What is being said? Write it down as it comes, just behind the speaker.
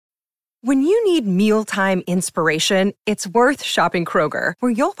When you need mealtime inspiration, it's worth shopping Kroger,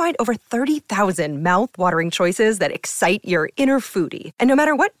 where you'll find over 30,000 mouth-watering choices that excite your inner foodie. And no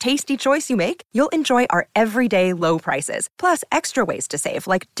matter what tasty choice you make, you'll enjoy our everyday low prices, plus extra ways to save,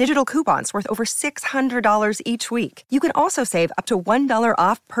 like digital coupons worth over $600 each week. You can also save up to $1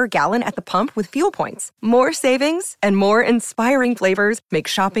 off per gallon at the pump with fuel points. More savings and more inspiring flavors make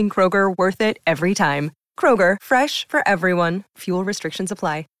shopping Kroger worth it every time. Kroger, fresh for everyone. Fuel restrictions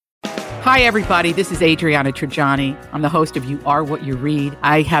apply. Hi, everybody. This is Adriana Trajani. I'm the host of You Are What You Read.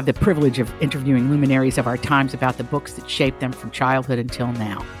 I have the privilege of interviewing luminaries of our times about the books that shaped them from childhood until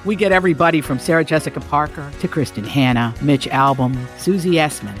now. We get everybody from Sarah Jessica Parker to Kristen Hanna, Mitch Albom, Susie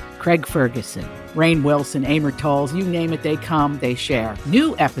Essman, Craig Ferguson, Rainn Wilson, Amor Towles, you name it, they come, they share.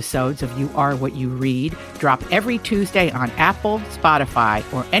 New episodes of You Are What You Read drop every Tuesday on Apple, Spotify,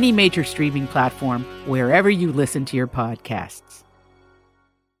 or any major streaming platform wherever you listen to your podcasts.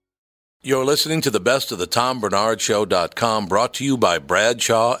 You're listening to the best of the TomBernardShow.com, brought to you by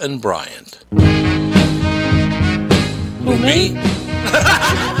Bradshaw and Bryant. Who, me?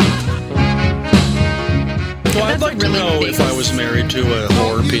 Well, I'd like to know if I was married to a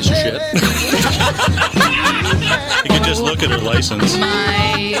whore piece of shit. You could just look at her license.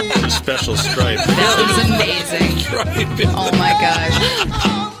 The special stripe. That was amazing. Oh my gosh.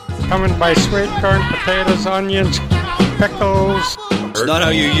 Coming by sweet corn, potatoes, onions, pickles. It's not how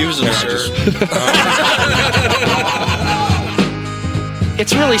you use them, sir.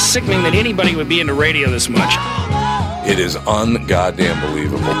 It's really sickening that anybody would be into radio this much. It is un-goddamn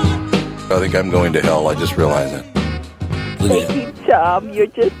believable. I think I'm going to hell. I just realized it. Thank you, Tom. You're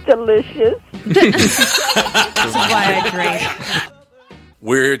just delicious. That's why I drink.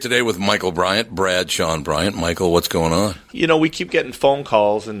 We're here today with Michael Bryant, Bradshaw and Bryant. Michael, what's going on? You know, we keep getting phone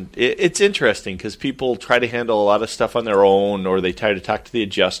calls, and it's interesting because people try to handle a lot of stuff on their own, or they try to talk to the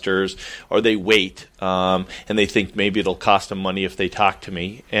adjusters, or they wait, and they think maybe it'll cost them money if they talk to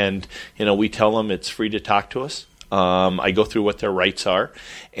me. And, you know, we tell them it's free to talk to us. I go through what their rights are,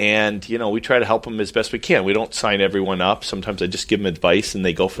 and, you know, we try to help them as best we can. We don't sign everyone up. Sometimes I just give them advice, and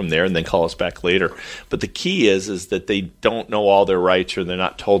they go from there and then call us back later. But the key is that they don't know all their rights, or they're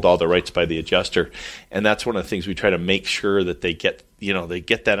not told all their rights by the adjuster. And that's one of the things we try to make sure that they get, you know, they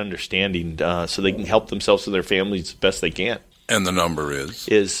get that understanding so they can help themselves and their families as best they can. And the number is?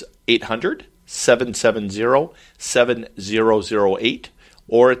 Is 800-770-7008.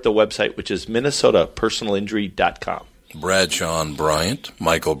 Or at the website, which is minnesotapersonalinjury.com. Bradshaw and Bryant,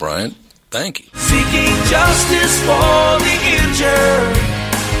 Michael Bryant, thank you. Seeking justice for the injured,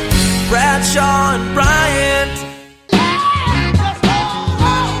 Bradshaw and Bryant.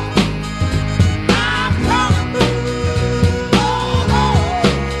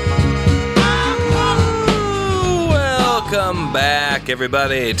 Welcome back,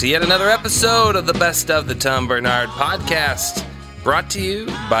 everybody, to yet another episode of the Best of the Tom Bernard Podcast. Brought to you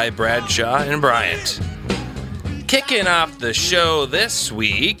by Bradshaw and Bryant. Kicking off the show this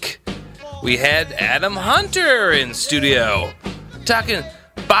week, we had Adam Hunter in studio, talking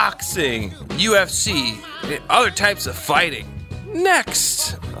boxing, UFC, and other types of fighting.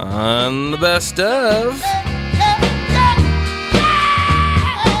 Next on the Best of.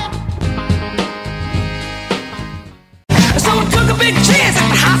 Someone took a big chance at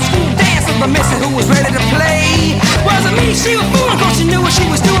the high school dance of the missy who was ready to play. Wasn't me, she was fooling, cause she knew what she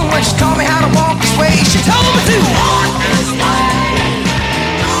was doing when she taught me how to walk this way. She told me to walk this way,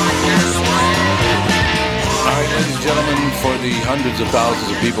 walk this way. All right, ladies and gentlemen, for the hundreds of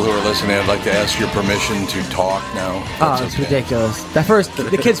thousands of people who are listening, I'd like to ask your permission to talk now. Oh, it's ridiculous.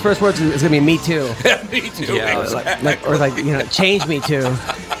 The kid's first words is going to be "me too." Yeah, me too. Yeah, exactly. or change me too.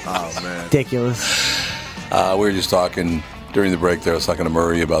 Oh man, ridiculous. We were just talking during the break there. I was talking to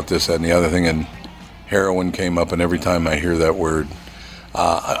Murray about this, that, and the other thing, and heroin came up, and every time I hear that word,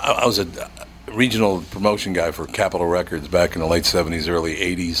 I was a regional promotion guy for Capitol Records back in the late 70s, early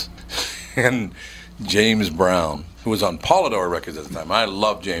 80s, and James Brown, who was on Polydor Records at the time. I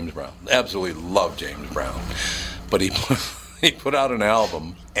loved James Brown, absolutely loved James Brown, but he put out an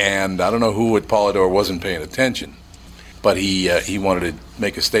album, and I don't know who at Polydor wasn't paying attention, but he wanted to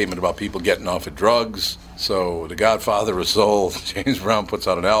make a statement about people getting off of drugs. So the Godfather of Soul, James Brown, puts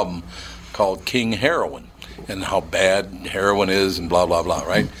out an album called King Heroin, and how bad heroin is and blah, blah, blah,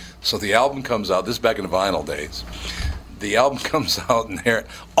 right? So the album comes out. This is back in the vinyl days. The album comes out, and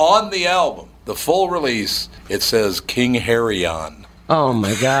on the album, the full release, it says King Harryon. Oh,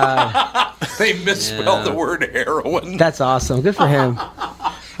 my God. They misspelled the word heroin. That's awesome. Good for him.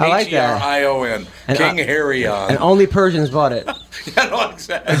 I like that. H-E-R-I-O-N. King Harryon. And only Persians bought it. Yeah, no,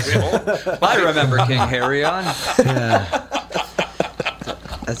 exactly. I remember King Harryon. Yeah.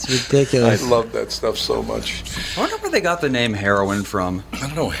 That's ridiculous. I love that stuff so much. I wonder where they got the name heroin from. I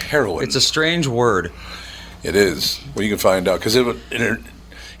don't know, heroin. It's a strange word. It is. Well, you can find out because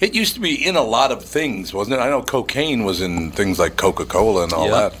it used to be in a lot of things, wasn't it? I know cocaine was in things like Coca-Cola and all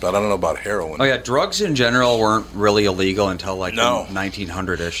that, but I don't know about heroin. Oh, yeah, drugs in general weren't really illegal until like the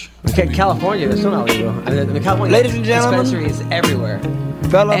 1900-ish. Okay, California, they're still not legal. I mean, the California Ladies and gentlemen, dispensaries everywhere.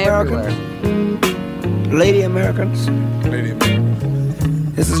 Fellow Everywhere. Americans, Lady Americans,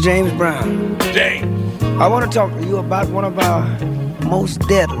 this is James Brown. James! I want to talk to you about one of our most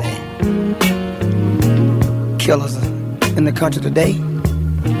deadly killers in the country today.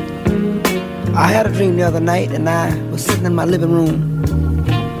 I had a dream the other night, and I was sitting in my living room,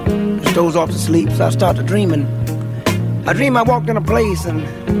 just dozed off to sleep, so I started dreaming. I dreamed I walked in a place, and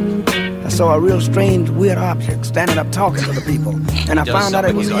I saw a real strange, weird object standing up talking to the people, and I found out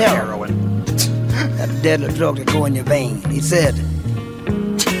it was heroin. That deadly drug that go in your vein. He said,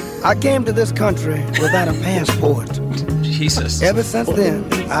 I came to this country without a passport. Jesus. Ever since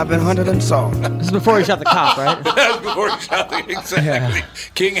then, I've been hunted and sought. This is before he shot the cop, right? That's before he shot the, exactly. Yeah.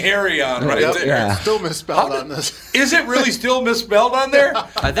 King Harry on right there. Yeah. Still misspelled on this. Is it really still misspelled on there?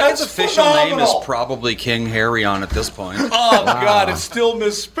 I think its official name is probably King Harry on at this point. Oh, God, it's still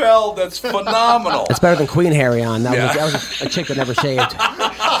misspelled. That's phenomenal. It's better than Queen Harry on. That was a chick that never shaved.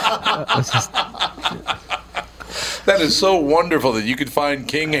 That is so wonderful that you could find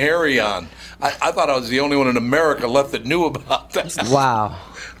King Harry on. I thought I was the only one in America left that knew about that. Wow.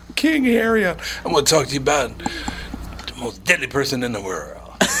 King Harry on. I'm going to talk to you about the most deadly person in the world.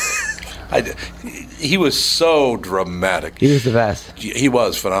 He was so dramatic. He was the best. He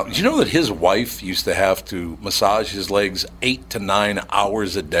was phenomenal. Do you know that his wife used to have to massage his legs 8 to 9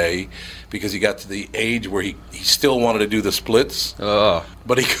 hours a day because he got to the age where he still wanted to do the splits?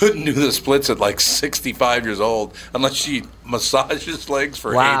 But he couldn't do the splits at like 65 years old unless she massaged his legs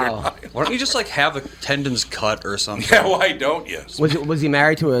for 8 or 9. Why don't you just like have the tendons cut or something? Yeah, why don't you? Was he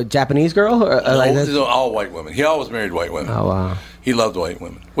married to a Japanese girl? Or, no, all white women. He always married white women. Oh, wow. He loved white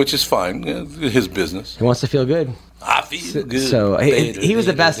women, which is fine. His business. He wants to feel good. I feel good. So he was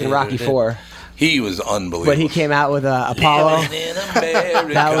the best in Rocky IV. He was unbelievable. But he came out with Apollo.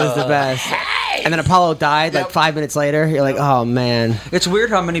 That was the best. And then Apollo died like 5 minutes later. You're like, oh, man. It's weird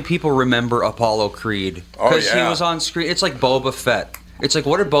how many people remember Apollo Creed. Because he was on screen. It's like Boba Fett. It's like,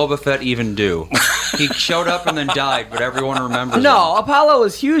 what did Boba Fett even do? He showed up and then died, but everyone remembers him. Apollo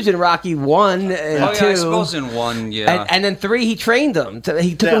was huge in Rocky 1 and 2. I suppose in 1, yeah. And then 3, he trained them.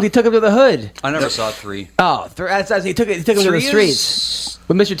 He took him to the hood. I never saw 3. Oh, he took him to the streets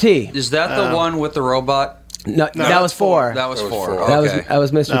with Mr. T. Is that the one with the robot? No, that was 4. That was 4. Okay. That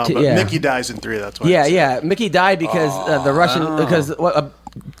was Mr. T. Yeah. Mickey dies in 3. That's why. Yeah. Mickey died because the Russian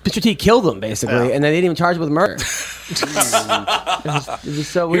Mr. T killed him basically, and they didn't even charge him with murder. It was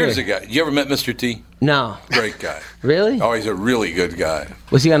so weird. Here's a guy. You ever met Mr. T? No. Great guy. Really? Oh, he's a really good guy.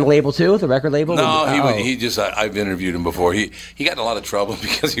 Was he on the label too, the record label? No, he just. I've interviewed him before. He got in a lot of trouble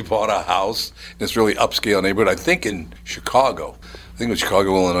because he bought a house in this really upscale neighborhood. I think in Chicago. I think it was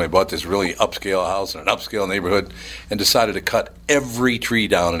Chicago, Illinois. Bought this really upscale house in an upscale neighborhood and decided to cut every tree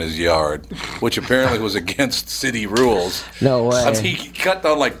down in his yard, which apparently was against city rules. No way. He cut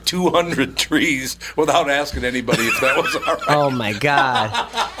down like 200 trees without asking anybody if that was all right. Oh, my God.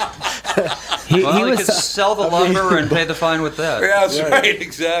 He could sell the lumber and pay the fine with that. Yeah, that's right,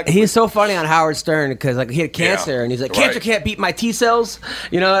 exactly. He's so funny on Howard Stern because he had cancer and he's like, cancer can't beat my T cells,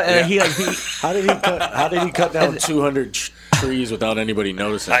 And how did he cut down 200 trees without anybody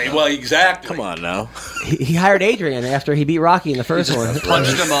noticing? Well, exactly. Come on now. He hired Adrian after he beat Rocky in the first one.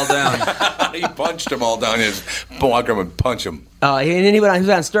 Punched them all down. He punched them all down. He just walk him and punch him. And then he was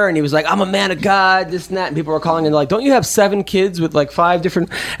on Stern. He was like, "I'm a man of God," this and that. And people were calling him like, "Don't you have 7 kids with like 5 different?"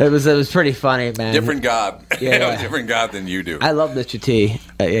 It was pretty funny, man. Different God. Yeah. Different God than you do. I love Mr. T.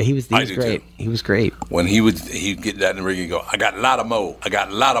 He was great. Too. He was great. When he'd get that in the ring and go, "I got a lot of mo. I got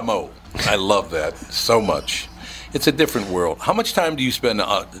a lot of mo." I love that so much. It's a different world. How much time do you spend?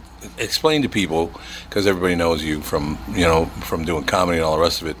 Explain to people, because everybody knows you from doing comedy and all the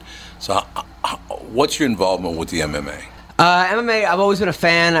rest of it. So, what's your involvement with the MMA? MMA, I've always been a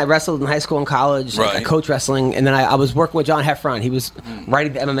fan. I wrestled in high school and college. Right. I coached wrestling, and then I was working with John Heffron. He was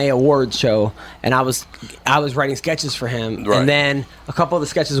writing the MMA awards show, and I was writing sketches for him. Right. And then a couple of the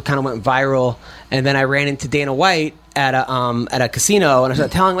sketches kind of went viral, and then I ran into Dana White at a casino, and I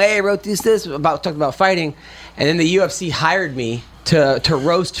started telling him, "Hey, I wrote this talking about fighting," and then the UFC hired me to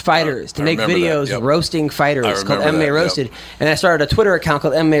roast fighters, to make videos roasting fighters called MMA Roasted. And I started a Twitter account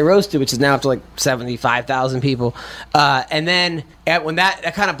called MMA Roasted, which is now up to like 75,000 people. And then when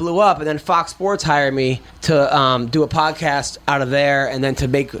that kind of blew up, and then Fox Sports hired me to do a podcast out of there, and then to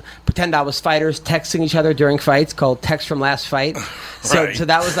pretend I was fighters texting each other during fights, called Text from Last Fight. So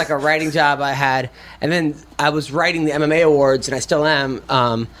that was like a writing job I had, and then I was writing the MMA awards, and I still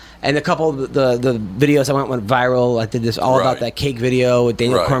am. And a couple of the videos I went viral. I did this all about that cake video with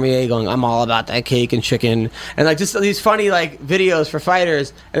Daniel Cormier going, "I'm all about that cake and chicken," and like just these funny like videos for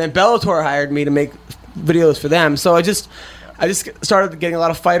fighters. And then Bellator hired me to make videos for them. So I just started getting a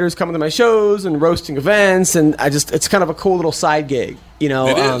lot of fighters coming to my shows and roasting events, and it's kind of a cool little side gig, you know.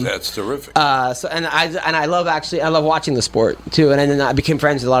 It is. That's terrific. I love watching the sport too, and then I became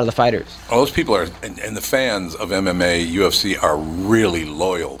friends with a lot of the fighters. All those people are, and the fans of MMA, UFC are really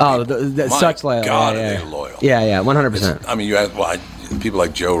loyal. Oh, such loyal. God, are they loyal? Yeah, 100%. I mean, people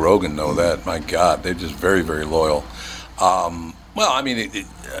like Joe Rogan know that. My God, they're just very, very loyal. Well, I mean,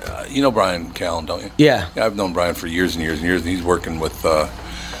 you know Brian Callen, don't you? Yeah. I've known Brian for years and years and years, and he's working with an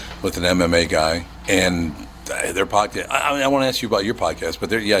MMA guy, and their podcast. I want to ask you about your podcast, but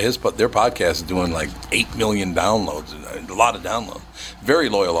their podcast is doing like 8 million downloads, a lot of downloads. Very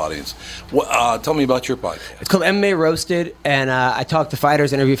loyal audience. Tell me about your podcast. It's called MMA Roasted, and I talk to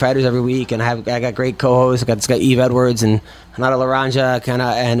fighters, interview fighters every week, and I got great co-hosts. I got this guy Eve Edwards and Hanada Laranja,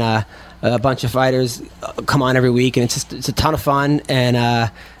 and a bunch of fighters come on every week, and it's a ton of fun,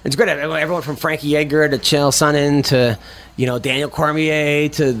 and it's great. Everyone from Frankie Edgar to Chael Sonnen to Daniel Cormier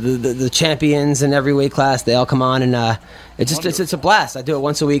to the champions in every weight class, they all come on, and it's a blast. I do it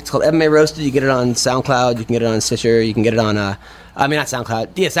once a week. It's called MMA Roasted. You get it on SoundCloud, you can get it on Stitcher, you can get it on not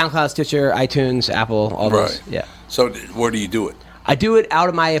SoundCloud. Yeah, SoundCloud, Stitcher, iTunes, Apple, all those. Right. Yeah. So where do you do it? I do it out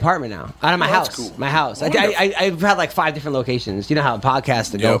of my apartment now, out of my house. Cool. My house. I've had like 5 different locations. You know how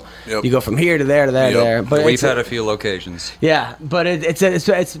podcasts go. Yep. You go from here to there to there to there. But we've had a few locations. Yeah, but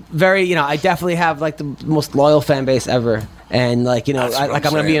it's very. I definitely have like the most loyal fan base ever, and like I'm going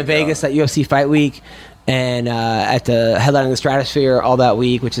to be in Vegas at UFC Fight Week, and at the headlining the Stratosphere all that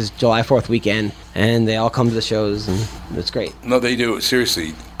week, which is July 4th weekend, and they all come to the shows, and it's great. No, they do.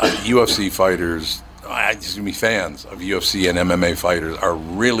 Seriously, UFC fighters. Fans of UFC and MMA fighters are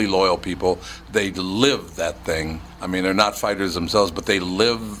really loyal people. They live that thing. I mean, they're not fighters themselves, but they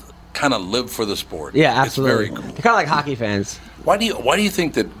kind of live for the sport. Yeah, absolutely. It's very cool. They're kind of like hockey fans. Why do you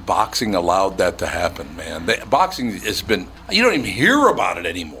think that boxing allowed that to happen, man? Boxing has been. You don't even hear about it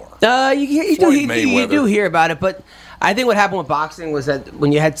anymore. You do hear about it, but I think what happened with boxing was that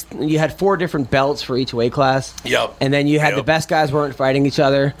when you had 4 different belts for each weight class. Yep. And then you had the best guys weren't fighting each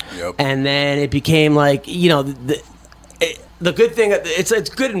other. Yep. And then it became like the good thing. It's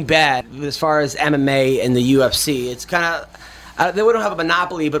good and bad as far as MMA and the UFC. It's kind of they wouldn't have a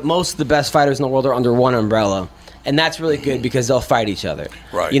monopoly, but most of the best fighters in the world are under one umbrella, and that's really good because they'll fight each other.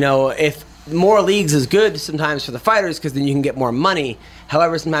 Right. If more leagues is good sometimes for the fighters because then you can get more money.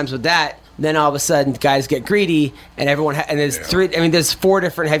 However, sometimes with that, then all of a sudden guys get greedy, and everyone there's 3. I mean, there's 4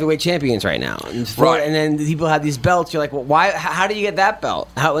 different heavyweight champions right now, and then people have these belts. You're like, well, why? How do you get that belt?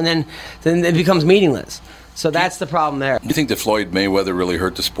 And then it becomes meaningless. So that's the problem there. Do you think that Floyd Mayweather really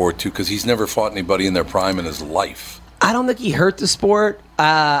hurt the sport too? Because he's never fought anybody in their prime in his life. I don't think he hurt the sport.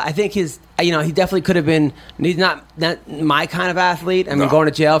 I think he definitely could have been. He's not my kind of athlete. I mean, going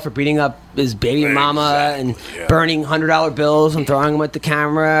to jail for beating up his baby mama and burning $100 bills and throwing them at the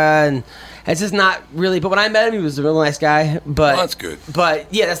camera, and it's just not really. But when I met him, he was a real nice guy. But that's good.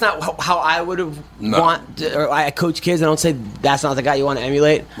 But yeah, that's not how I would have or I coach kids. I don't say that's not the guy you want to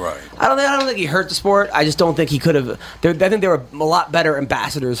emulate. Right. I don't think he hurt the sport. I just don't think he could have. I think there were a lot better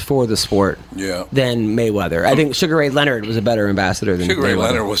ambassadors for the sport. Yeah. Than Mayweather. I think Sugar Ray Leonard was a better ambassador than Sugar Ray Mayweather.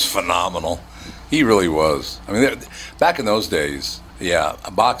 Leonard was phenomenal. He really was. I mean, back in those days,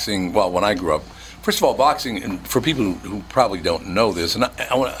 boxing. Well, when I grew up. First of all, boxing, and for people who probably don't know this, and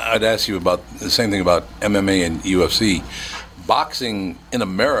I'd ask you about the same thing about MMA and UFC. Boxing in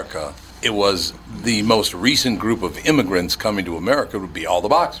America, it was the most recent group of immigrants coming to America would be all the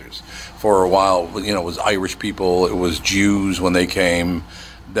boxers. For a while, it was Irish people, it was Jews when they came,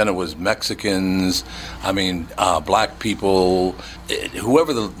 then it was Mexicans, black people,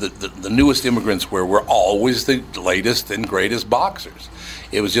 whoever the newest immigrants were always the latest and greatest boxers.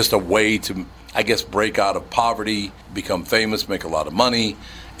 It was just a way to, I guess, break out of poverty, become famous, make a lot of money.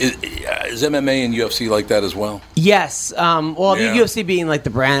 Is MMA and UFC like that as well? Yes. The UFC being like the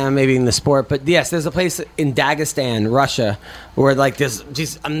brand, maybe in the sport, but yes, there's a place in Dagestan, Russia, where like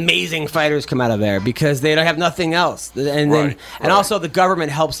these amazing fighters come out of there because they don't have nothing else, and also the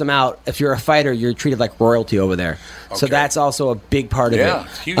government helps them out. If you're a fighter, you're treated like royalty over there, so that's also a big part of it. Yeah,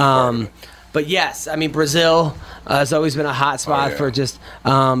 it's a huge part of it. But yes, Brazil, has always been a hot spot for just,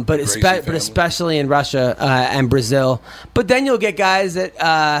 but especially in Russia and Brazil. But then you'll get guys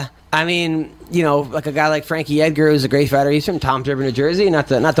that, I mean, you know, like a guy like Frankie Edgar, who's a great fighter. He's from Toms River, New Jersey, not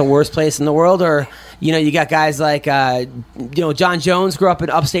the worst place in the world. Or, you know, you got guys like, you know, John Jones grew up in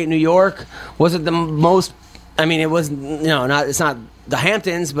upstate New York. Wasn't the most. I mean, it was, you know, not. It's not the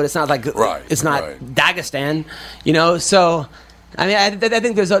Hamptons, but it's not like it's not Dagestan, you know. So, I mean, I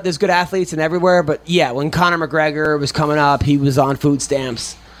think there's good athletes in everywhere. But yeah, when Conor McGregor was coming up, he was on food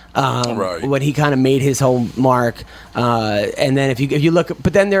stamps. When he kind of made his whole mark, and then if you look,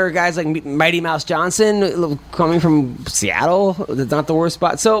 but then there are guys like Mighty Mouse Johnson coming from Seattle. That's not the worst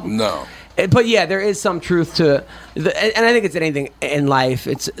spot. So no, but yeah, there is some truth to, and I think it's anything in life.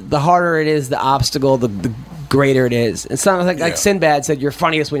 It's the harder it is, the obstacle, the greater it is. It's not like Sinbad said, "You're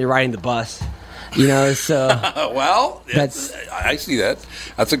funniest when you're riding the bus." You know, so well, I see that.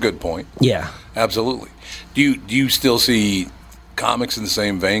 That's a good point. Yeah, absolutely. Do you still see comics in the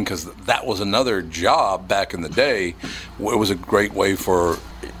same vein, because that was another job back in the day? It was a great way for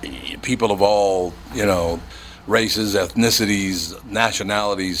people of all, you know, races, ethnicities,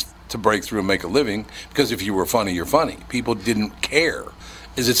 nationalities to break through and make a living, because if you were funny, you're funny. People didn't care.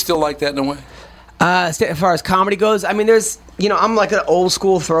 Is it still like that in a way? As far as comedy goes, I mean, there's, you know, I'm like an old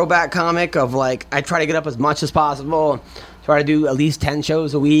school throwback comic of like, I try to get up as much as possible, try to do at least 10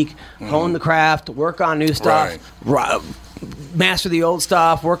 shows a week, hone the craft, work on new stuff, master the old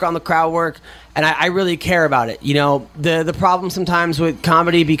stuff, work on the crowd work, and I really care about it. You know, the problem sometimes with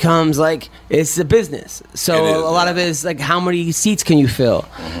comedy becomes like, it's a business. So a lot of it is like, how many seats can you fill?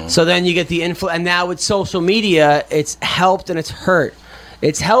 So then you get the and now with social media, it's helped and it's hurt.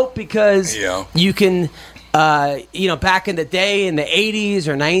 It's helped because you can, you know, back in the day, in the 80s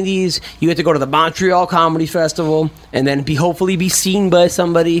or 90s, you had to go to the Montreal Comedy Festival and then hopefully be seen by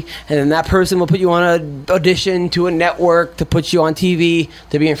somebody, and then that person will put you on an audition to a network to put you on TV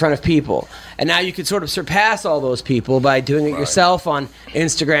to be in front of people. And now you can sort of surpass all those people by doing it yourself on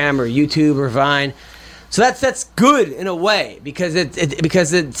Instagram or YouTube or Vine. So that's good in a way, because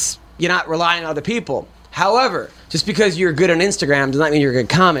it's you're not relying on other people. However, just because you're good on Instagram does not mean you're a good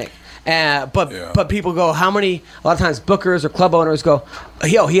comic. But people go, how many? A lot of times, bookers or club owners go,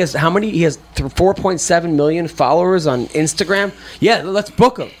 yo, he has how many? He has 4.7 million followers on Instagram. Yeah, let's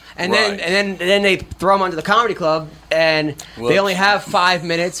book him. And then they throw him onto the comedy club, and they only have 5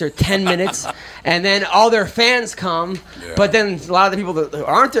 minutes or 10 minutes, and then all their fans come. Yeah. But then a lot of the people that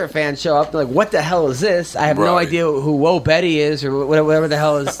aren't their fans show up. They're like, "What the hell is this? I have no idea who Whoa Betty is, or whatever the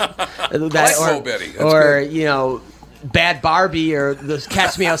hell is that." Whoa Betty, that's or good. You know, Bad Barbie, or the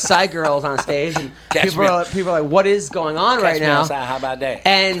Catch Me Outside girls on stage, and people are like, "What is going on right now?" Outside, how about that?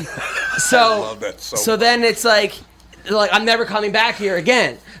 And so, I love that so then it's like I'm never coming back here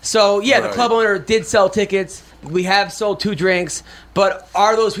again. So the club owner did sell tickets. We have sold 2 drinks, but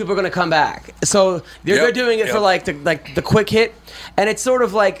are those people going to come back? So they're doing it for like the quick hit, and it's sort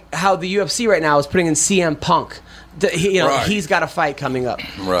of like how the UFC right now is putting in CM Punk. He's got a fight coming up.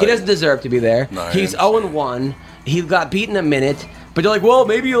 He doesn't deserve to be there. No, he's 0-1. He got beaten a minute. But they're like, well,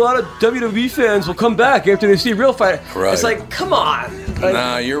 maybe a lot of WWE fans will come back after they see a real fight. Right. It's like, come on. Like,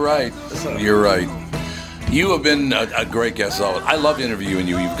 nah, you're right. You're right. You have been a great guest. I love interviewing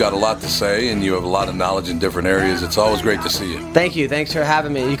you. You've got a lot to say, and you have a lot of knowledge in different areas. It's always great to see you. Thank you. Thanks for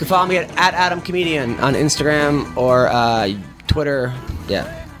having me. You can follow me at Adam Comedian on Instagram or Twitter.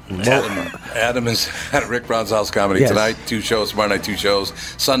 Yeah. Adam is at Rick Brown's House Comedy tonight. 2 shows. Tomorrow night, 2 shows.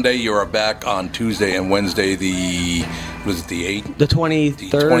 Sunday, you are back on Tuesday and Wednesday. The 8th? The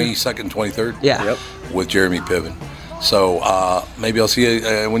 23rd. The 22nd, 23rd? Yeah. Yep. With Jeremy Piven. So maybe I'll see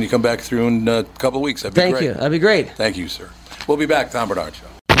you when you come back through in a couple of weeks. That'd be great. Thank you. That'd be great. Thank you, sir. We'll be back. Tom Bernard Show.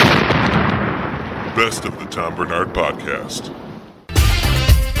 Best of the Tom Bernard Podcast.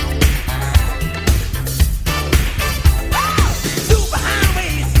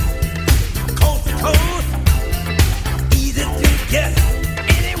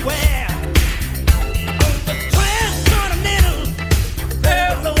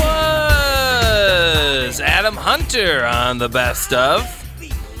 Adam Hunter on the Best Of.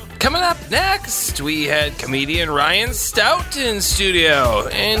 Coming up next, we had comedian Ryan Stout in studio,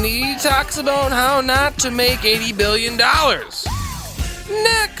 and he talks about how not to make $80 billion.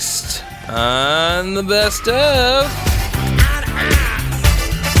 Next on the Best Of.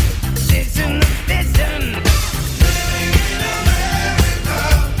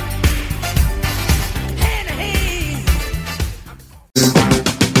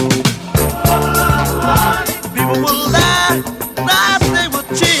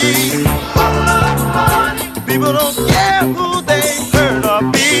 People don't care who they hurt or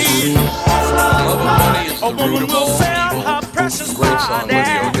be. Love of money is The Root of All Evil. Great song by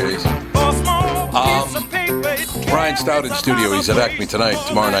the O'Jays. Brian Stout in studio. He's at Acme tonight.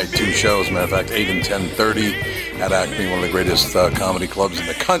 Tomorrow night, 2 shows. Matter of fact, 8 and 10:30 at Acme, one of the greatest comedy clubs in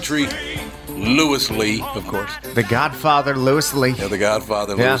the country. Louis Lee, of course. The Godfather, Louis Lee. Yeah, the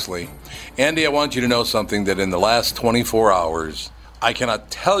Godfather, Louis Lee. Andy, I want you to know something, that in the last 24 hours, I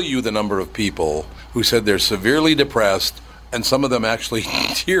cannot tell you the number of people who said they're severely depressed, and some of them actually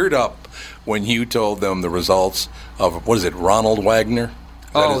teared up when you told them the results of, what is it, Ronald Wagner?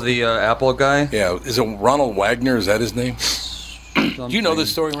 The Apple guy? Yeah. Is it Ronald Wagner? Is that his name? Do you know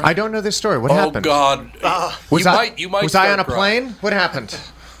this story, Ryan? I don't know this story. What happened? Oh, God. Was I on a crying. plane? What happened?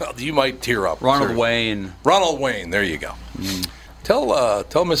 You might tear up. Ronald Wayne. Ronald Wayne. There you go. Tell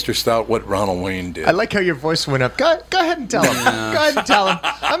Mr. Stout what Ronald Wayne did. I like how your voice went up. Go ahead and tell him. Go ahead and tell him.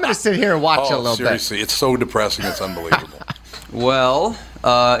 I'm going to sit here and watch a little seriously, it's so depressing. It's unbelievable. Well,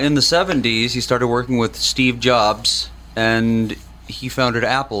 in the 70s, he started working with Steve Jobs, and he founded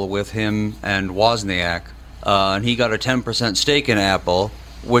Apple with him and Wozniak. And he got a 10% stake in Apple,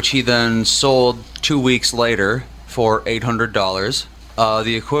 which he then sold 2 weeks later for $800.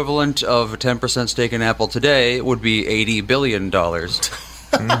 The equivalent of a 10% stake in Apple today would be $80 billion.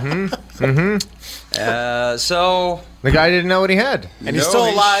 So the guy didn't know what he had, and he's still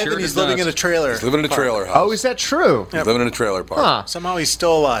alive, and he's living in a trailer. He's living in a trailer house. Oh, is that true? He's living in a trailer park. Huh. Somehow he's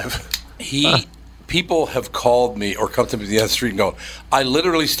still alive. People have called me or come to me the other street and go, I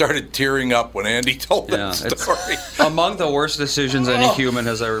literally started tearing up when Andy told that story. It's among the worst decisions any human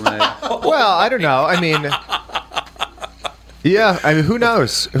has ever made. Well, I don't know. I mean, yeah. I mean, who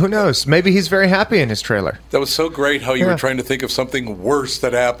knows? Who knows? Maybe he's very happy in his trailer. That was so great how you were trying to think of something worse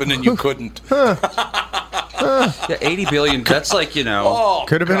that happened and you couldn't. Yeah, 80 billion. That's like, you know.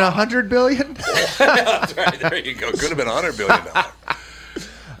 Could have been 100 billion. That's right. There you go. Could have been $100 billion.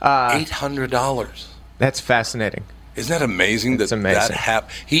 $800. That's fascinating. Isn't that amazing? It's amazing. That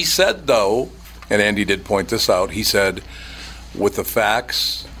happened. He said, though, and Andy did point this out, he said, with the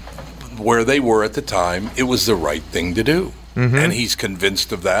facts where they were at the time, it was the right thing to do. Mm-hmm. And he's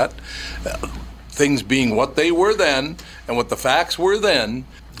convinced of that. Things being what they were then and what the facts were then,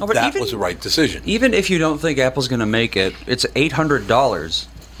 that was the right decision. Even if you don't think Apple's going to make it, it's $800.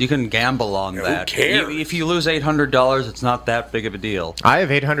 You can gamble on that. Who cares? If you lose $800, it's not that big of a deal. I have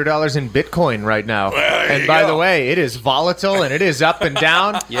 $800 in Bitcoin right now. Well, and by the way, it is volatile and it is up and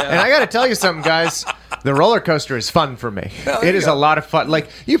down. Yeah. And I got to tell you something, guys. The roller coaster is fun for me. It is a lot of fun. Like,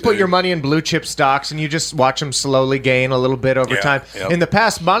 you put your money in blue chip stocks and you just watch them slowly gain a little bit over time. Yep. In the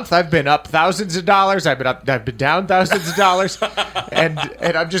past month, I've been up thousands of dollars. I've been down thousands of dollars. and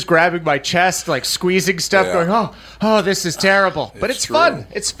I'm just grabbing my chest, like squeezing stuff, going, oh, this is terrible. But it's fun.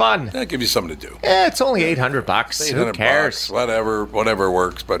 It's fun. That'll give you something to do. Yeah, it's only $800. Who cares? Whatever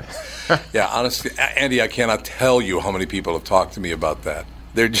works. But yeah, honestly, Andy, I cannot tell you how many people have talked to me about that.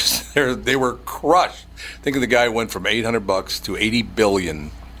 They were crushed. Think of the guy who went from $800 to $80 billion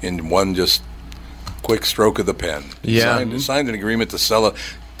in one just quick stroke of the pen. Yeah, signed an agreement to sell it.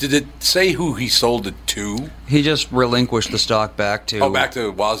 Did it say who he sold it to? He just relinquished the stock back to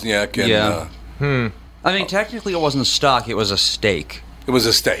Wozniak and. I mean, technically, it wasn't a stock; it was a stake. It was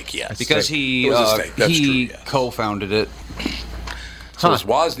a stake, yes. Because he co-founded it. So it was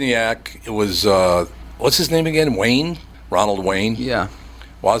Wozniak. It was what's his name again? Wayne. Ronald Wayne. Yeah.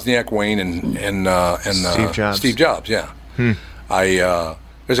 Wozniak, Wayne, and Steve Jobs. Steve Jobs, yeah.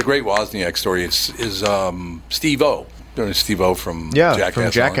 There's a great Wozniak story. It's Steve-O. Steve-O from Jackass.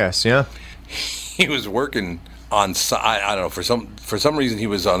 From Jackass, yeah. He was working on, I don't know, for some reason he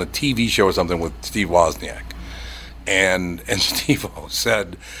was on a TV show or something with Steve Wozniak. And Steve-O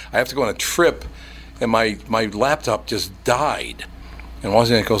said, I have to go on a trip, and my laptop just died. And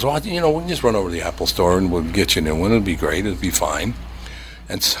Wozniak goes, well, we can just run over to the Apple store and we'll get you a new one. It'll be great. It'll be fine.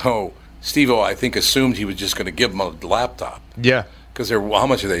 And so Steve-O, I think, assumed he was just going to give him a laptop. Yeah. Because how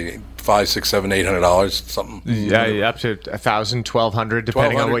much are they? $500, $600, $700, $800, something? Yeah, up to $1,000, $1,200,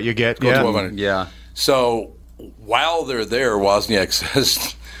 depending on what you get. $1,200. Yeah. So while they're there, Wozniak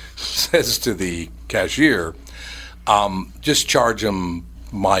says to the cashier, just charge him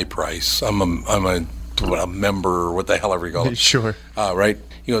my price. I'm a member, what the hell ever you call it. Sure. Right?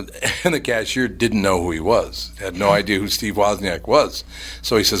 And the cashier didn't know who he was. Had no idea who Steve Wozniak was.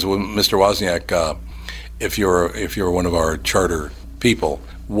 So he says, well, Mr. Wozniak, if you're one of our charter people,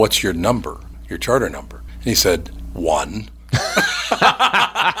 what's your number, your charter number? And he said, 1.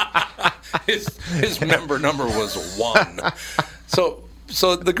 his member number was 1.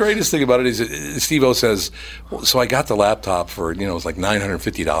 So the greatest thing about it is Steve-O says, so I got the laptop for, it was like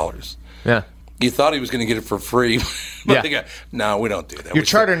 $950. Yeah. You thought he was going to get it for free. But no, we don't do that. Your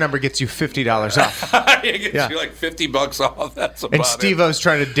charter number gets you $50 off. It gets you like $50 off. That's about and Steve-O's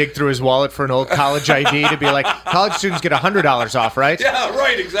trying to dig through his wallet for an old college ID to be like, college students get $100 off, right? Yeah,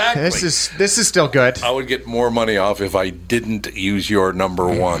 right, exactly. This is still good. I would get more money off if I didn't use your number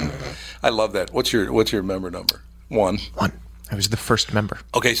 1. I love that. What's your member number? 1. 1. I was the first member.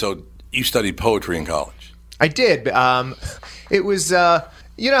 Okay, so you studied poetry in college. I did. It was,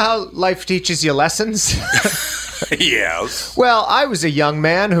 you know how life teaches you lessons? Yes. Well, I was a young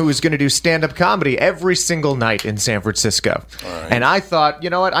man who was going to do stand-up comedy every single night in San Francisco. Right. And I thought, you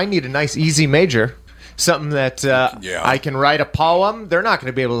know what? I need a nice, easy major. Something that I can write a poem. They're not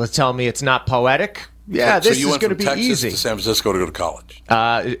going to be able to tell me it's not poetic. Yeah, this is going to be easy. To San Francisco to go to college.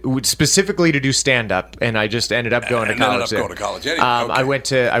 Specifically to do stand-up, and I just ended up going to college. Anyway, I went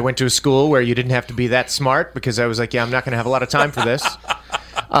to a school where you didn't have to be that smart because I was like, I'm not going to have a lot of time for this.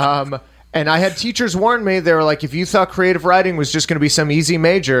 And I had teachers warn me. They were like, if you thought creative writing was just going to be some easy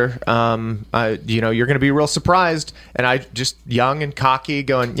major, you're going to be real surprised. And I just young and cocky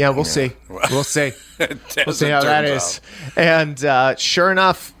going, we'll see. We'll see. We'll see how that is. And sure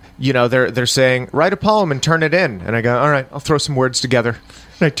enough, they're saying, write a poem and turn it in. And I go, all right, I'll throw some words together.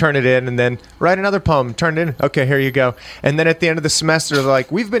 And I turn it in and then write another poem, turn it in. Okay, here you go. And then at the end of the semester, they're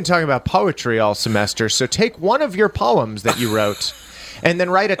like, we've been talking about poetry all semester, so take one of your poems that you wrote and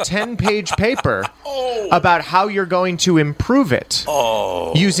then write a 10-page paper about how you're going to improve it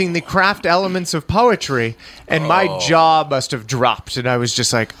using the craft elements of poetry. And my jaw must have dropped, and I was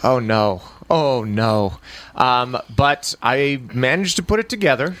just like, oh, no. But I managed to put it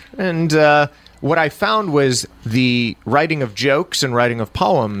together, and what I found was the writing of jokes and writing of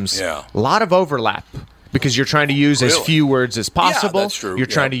poems, a lot of overlap. Because you're trying to use as few words as possible. Yeah, that's true. You're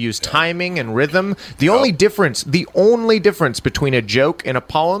trying to use timing and rhythm. The only difference between a joke and a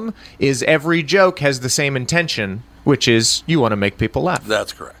poem is every joke has the same intention, which is you want to make people laugh.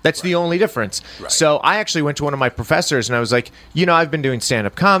 That's correct. That's the only difference. Right. So I actually went to one of my professors and I was like, I've been doing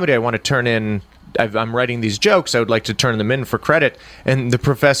stand-up comedy. I want to turn in, I'm writing these jokes. I would like to turn them in for credit. And the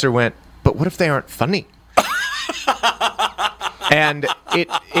professor went, but what if they aren't funny? And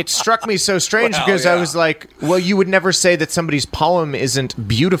it struck me so strange because I was like, well, you would never say that somebody's poem isn't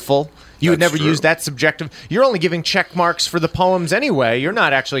beautiful. You would never use that subjective. You're only giving check marks for the poems anyway. You're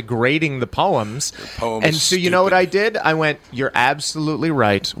not actually grading the poems. And so you know what I did? I went, you're absolutely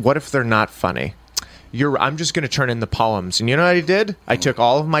right. What if they're not funny? I'm just going to turn in the poems. And you know what I did? I took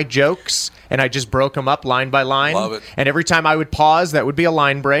all of my jokes and I just broke them up line by line. Love it. And every time I would pause, that would be a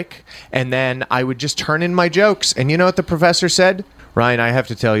line break. And then I would just turn in my jokes. And you know what the professor said? Ryan, I have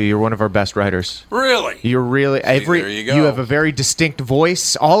to tell you, you're one of our best writers. Really? You're really... there you go. You have a very distinct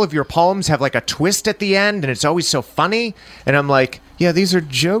voice. All of your poems have like a twist at the end, and it's always so funny. And I'm like, yeah, these are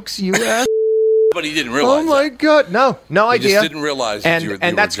jokes, you ass. But he didn't realize. Oh my God, no idea. He just didn't realize.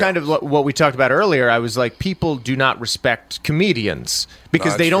 And that's kind of what we talked about earlier. I was like, people do not respect comedians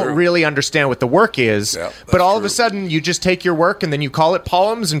because they don't really understand what the work is. Yeah, but all of a sudden, you just take your work and then you call it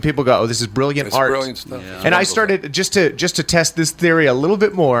poems, and people go, "Oh, this is brilliant art." Brilliant stuff. Yeah. And I started just to test this theory a little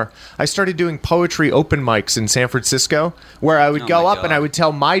bit more. I started doing poetry open mics in San Francisco, where I would go up and I would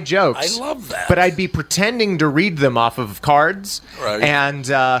tell my jokes. I love that. But I'd be pretending to read them off of cards, right.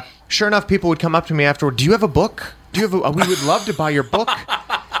 And. Sure enough, people would come up to me afterward. Do you have a book? We would love to buy your book.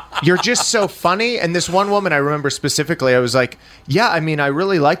 You're just so funny. And this one woman I remember specifically, I was like, yeah, I mean, I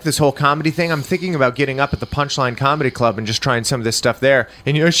really like this whole comedy thing. I'm thinking about getting up at the Punchline Comedy Club and just trying some of this stuff there.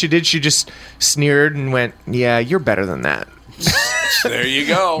 And you know what she did? She just sneered and went, yeah, you're better than that. There you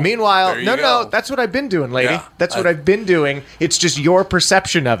go. Meanwhile, no, that's what I've been doing, lady. Yeah, that's what I've been doing. It's just your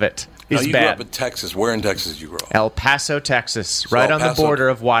perception of it. You grew up in Texas. Where in Texas did you grow up? El Paso, Texas, right on the border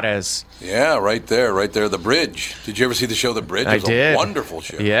of Juarez. Yeah, right there, The Bridge. Did you ever see the show The Bridge? I did. A wonderful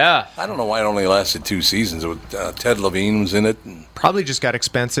show. Yeah. I don't know why it only lasted 2 seasons. Ted Levine was in it. Probably just got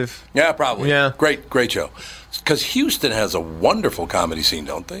expensive. Yeah, probably. Yeah. Great show. Because Houston has a wonderful comedy scene,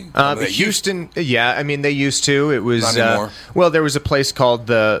 don't they? Houston, yeah. I mean, they used to. It was not anymore. Well, there was a place called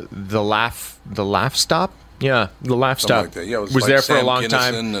the Laugh Stop. Yeah, the Laugh Stop like that. Yeah, it was like there Sam for a long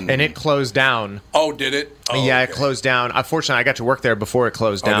Kinison time, and it closed down. Oh, did it? Oh, yeah, okay. It closed down. Unfortunately, I got to work there before it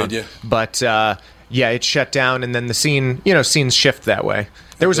closed down. Oh, did you? But yeah, it shut down, and then the scene, scenes shift that way.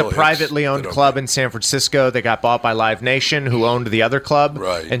 There was a privately owned club in San Francisco that got bought by Live Nation, who owned the other club.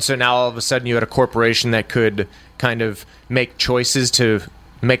 Right. And so now all of a sudden you had a corporation that could kind of make choices to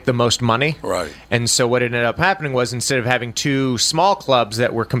make the most money. Right. And so what ended up happening was instead of having 2 small clubs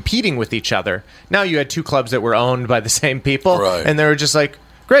that were competing with each other, now you had 2 clubs that were owned by the same people. Right. And they were just like,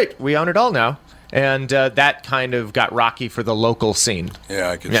 great, we own it all now. And that kind of got rocky for the local scene. Yeah,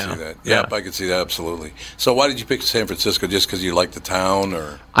 I can see that. Yep, I can see that, absolutely. So why did you pick San Francisco? Just because you like the town?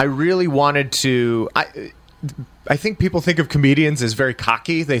 Or I really wanted to... I think people think of comedians as very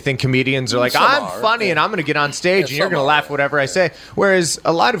cocky. They think comedians are like, I'm funny and I'm going to get on stage and you're going to laugh whatever I say. Whereas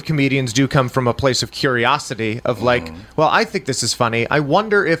a lot of comedians do come from a place of curiosity of like, well, I think this is funny. I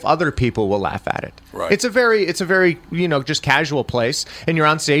wonder if other people will laugh at it. Right. It's a very, just casual place. And you're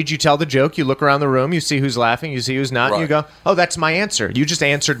on stage, you tell the joke, you look around the room, you see who's laughing, you see who's not, and you go, oh, that's my answer. You just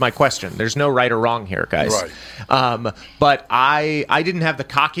answered my question. There's no right or wrong here, guys. Right. But I didn't have the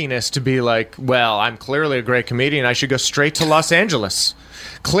cockiness to be like, well, I'm clearly a great comedian. I should go straight to Los Angeles.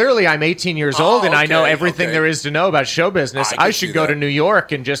 Clearly, I'm 18 years old and I know everything there is to know about show business. I should go to New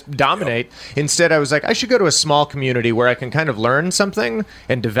York and just dominate. Instead, I was like, I should go to a small community where I can kind of learn something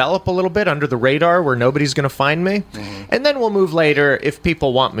and develop a little bit under the radar where nobody's going to find me. And then we'll move later if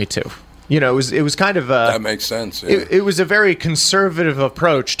people want me to. You know, it was kind of a... That makes sense. Yeah. It was a very conservative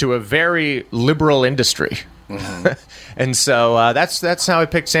approach to a very liberal industry. And so that's how I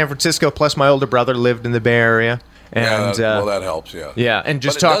picked San Francisco. Plus, my older brother lived in the Bay Area. And, well, that helps, yeah. Yeah, and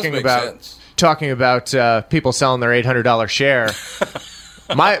just talking about people selling their $800 share.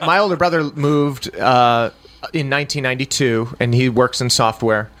 my older brother moved in 1992, and he works in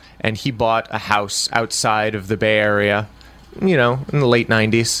software, and he bought a house outside of the Bay Area, you know, in the late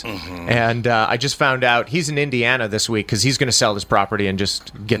 90s. And I just found out he's in Indiana this week because he's going to sell his property and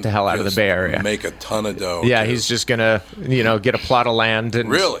just get the hell out of the Bay Area. Make a ton of dough. Yeah, he's just going to, get a plot of land. And,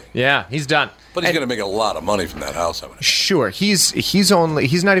 really? Yeah, he's done. But he's going to make a lot of money from that house, I would. Sure. He's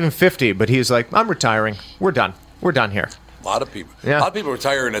not even 50, but he's like, I'm retiring. We're done. We're done here. A lot of people. Yeah. A lot of people are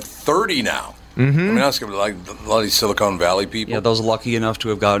retiring at 30 now. I mean, that's going to be like a lot of these Silicon Valley people. Yeah, those lucky enough to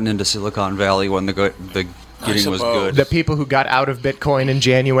have gotten into Silicon Valley when the getting was good. The people who got out of Bitcoin in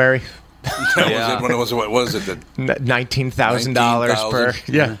January. What was it? $19,000 per.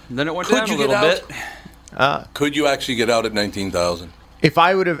 Yeah. Then it went down a little bit. Could you actually get out at 19,000? If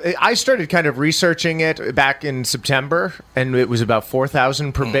I would have, I started kind of researching it back in September, and it was about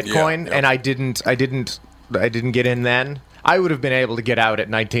 4,000 per Bitcoin, and I didn't get in then. I would have been able to get out at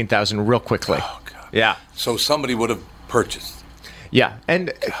 19,000 real quickly. Oh God! Yeah. So somebody would have purchased. Yeah,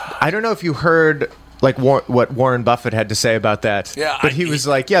 and I don't know if you heard like what Warren Buffett had to say about that. Yeah, but he was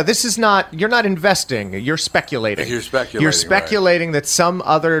like, "Yeah, this is not. You're not investing. You're speculating. You're speculating that some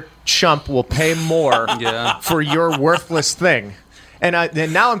other chump will pay more for your worthless thing." And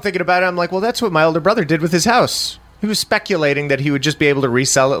now I'm thinking about it. I'm like, well, that's what my older brother did with his house. He was speculating that he would just be able to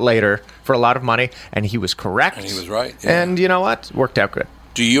resell it later for a lot of money, and he was correct. And he was right. Yeah. And you know what? Worked out good.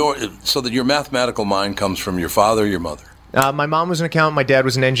 So that your mathematical mind comes from your father or your mother? My mom was an accountant. My dad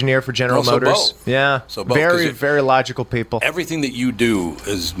was an engineer for General Motors. Both. Yeah. So both. Very logical people. Everything that you do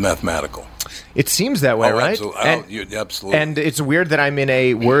is mathematical. It seems that way, right? Absolutely. And it's weird that I'm in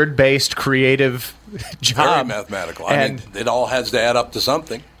a word-based, creative job. Very mathematical. I mean, it all has to add up to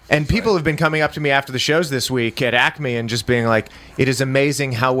something. And people have been coming up to me after the shows this week at Acme and just being like, it is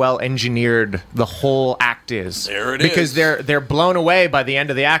amazing how well engineered the whole act is. There it is. Because they're blown away by the end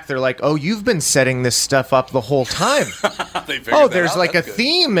of the act. They're like, oh, you've been setting this stuff up the whole time. There's like a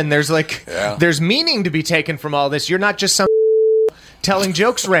theme and there's there's meaning to be taken from all this. You're not just some telling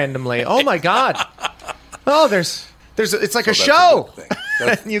jokes randomly. Oh, my God. Oh, it's like a show.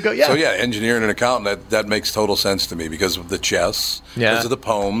 You go, yeah. So, engineering and accountant, that makes total sense to me because of the chess, because of the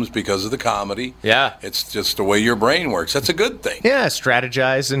poems, because of the comedy. Yeah. It's just the way your brain works. That's a good thing. Yeah,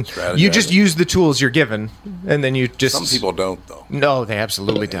 strategize. And you just use the tools you're given, and then you just... Some people don't, though. No, they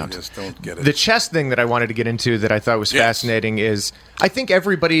absolutely don't. They just don't get it. The chess thing that I wanted to get into that I thought was fascinating is I think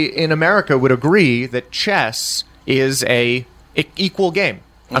everybody in America would agree that chess is a equal game.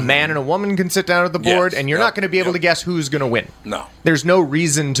 A man and a woman can sit down at the board, and you're not going to be able to guess who's going to win. No. There's no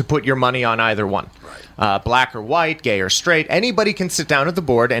reason to put your money on either one. Right. Black or white, gay or straight, anybody can sit down at the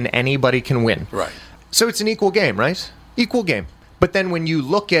board, and anybody can win. Right. So it's an equal game, right? Equal game. But then when you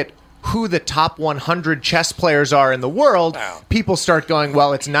look at who the top 100 chess players are in the world, people start going,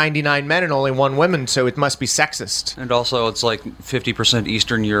 well, it's 99 men and only 1 woman, so it must be sexist. And also, it's like 50%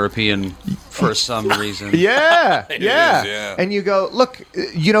 Eastern European for some reason. Yeah, It is, yeah. And you go, look,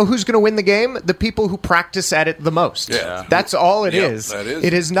 you know who's going to win the game? The people who practice at it the most. Yeah. That's all it is. That is.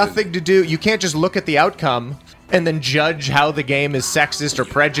 It has nothing to do, you can't just look at the outcome and then judge how the game is sexist or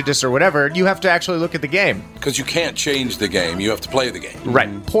prejudiced or whatever. You have to actually look at the game. Because you can't change the game. You have to play the game. Right.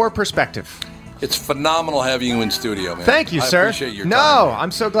 Poor perspective. It's phenomenal having you in studio, man. Thank you, sir. I appreciate your time. No,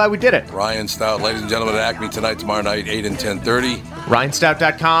 I'm so glad we did it. Ryan Stout, ladies and gentlemen, at Acme tonight, tomorrow night, 8 and 10:30.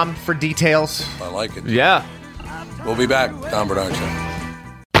 RyanStout.com for details. I like it. Yeah. We'll be back. Tom Bernard Show.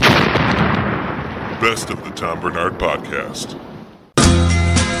 Best of the Tom Bernard Podcast.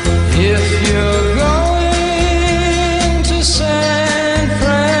 If you're going to San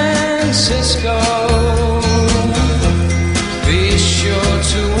Francisco, be sure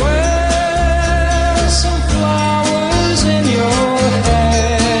to wear some flowers in your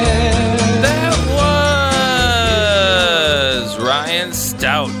hair. That was Ryan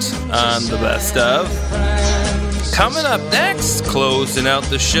Stout on the Best Of. Coming up next, closing out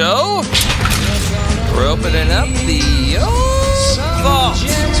the show, we're opening up the old vault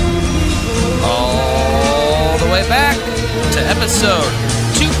all the way back to episode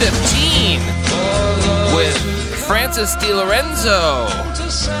 215 with Francis DiLorenzo.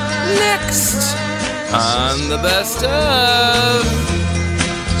 Next on the Best Of.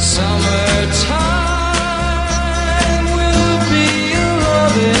 Summertime will be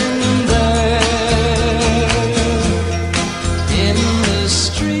loving in the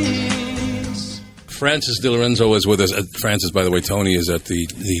streets. Francis DiLorenzo is with us. Francis, by the way, Tony is at the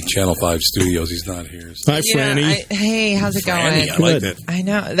Channel 5 studios. He's not here. So. Hi, Franny. Hey, how's it going? Franny, I like that. I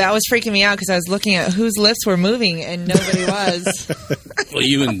know. That was freaking me out because I was looking at whose lips were moving and nobody was. Well,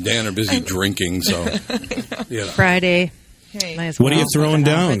 you and Dan are busy drinking, so. You know. Friday. Hey. What are you throwing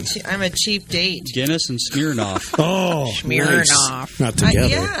down? I'm a cheap date. Guinness and Smirnoff. Oh, Smirnoff. Nice. Not together.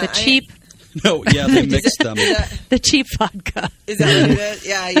 Yeah, The cheap. No, yeah, they mixed them. The cheap vodka. Is that what it is?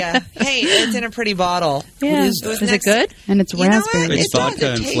 Yeah. Hey, it's in a pretty bottle. Yeah. Is Is it good? And it's raspberry. It's vodka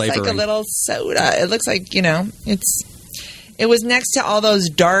and It tastes flavoring. like a little soda. It looks like, it was next to all those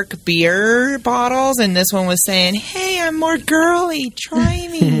dark beer bottles, and this one was saying, hey, I'm more girly. Try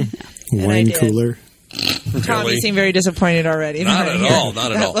me. Wine cooler. Tom, you seem very disappointed already. Not at all.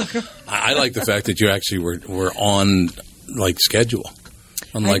 Not at all. I like the fact that you actually were on schedule,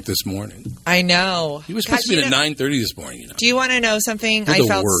 unlike this morning. I know. He was supposed to be at 9:30 this morning. Do you want to know something? You're I the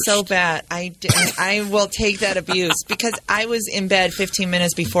felt worst. so bad. I will take that abuse because I was in bed 15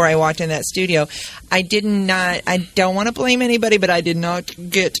 minutes before I walked in that studio. I don't want to blame anybody, but I did not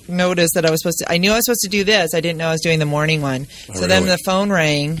get notice that I was supposed to. I knew I was supposed to do this. I didn't know I was doing the morning one. So then the phone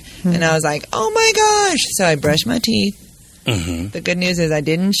rang, and I was like, oh my gosh. So I brushed my teeth. Mm-hmm. The good news is I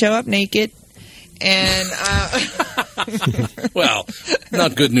didn't show up naked. And well,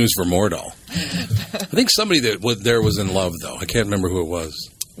 not good news for Mordall. I think somebody there was in love, though. I can't remember who it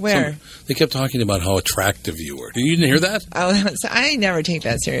was. Where? They kept talking about how attractive you were. You didn't hear that? Oh, I never take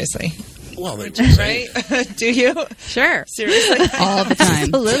that seriously. Well, they were saying. Right? Do you? Sure. Seriously? All the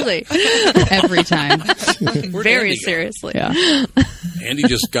time. Absolutely. Every time. Very Andy go? seriously. Yeah. Andy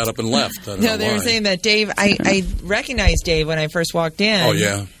just got up and left. I don't know No, they were why. saying that Dave, I recognized Dave when I first walked in. Oh,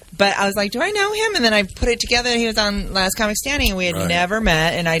 yeah. But I was like, do I know him? And then I put it together. He was on Last Comic Standing, and we had Right. never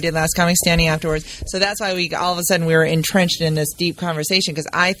met, and I did Last Comic Standing afterwards. So that's why all of a sudden we were entrenched in this deep conversation, because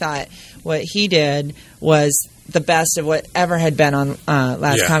I thought what he did was the best of whatever had been on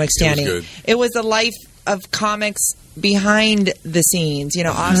Last Yeah, Comic it was Standing. good. It was the life of comics behind the scenes,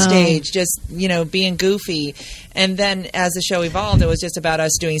 off stage, just, being goofy. And then as the show evolved, it was just about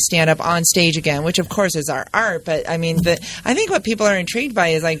us doing stand-up on stage again, which of course is our art. But I mean, I think what people are intrigued by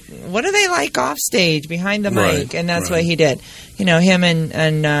is like, what do they like off stage behind the mic? Right, And that's right. what he did. Him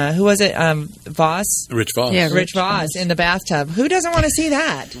and who was it? Voss? Rich Voss. Yeah, Rich Voss in the bathtub. Who doesn't want to see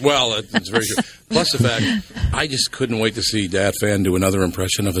that? Well, it's very true. Plus the fact, I just couldn't wait to see Dat Fan do another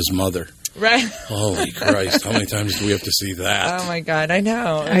impression of his mother. Right? Holy Christ. How many times do we have to see that? Oh, my God. I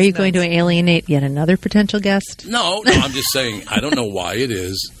know. Are you going to alienate yet another potential guest? No, I'm just saying, I don't know why it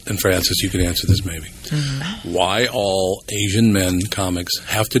is, and Francis, you can answer this maybe, why all Asian men comics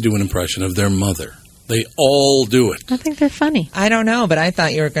have to do an impression of their mother. They all do it. I think they're funny. I don't know, but I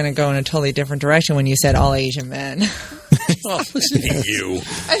thought you were going to go in a totally different direction when you said all Asian men. Oh, listen to you.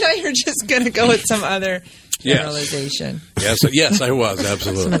 I thought you were just going to go with some other generalization. Yes, I was,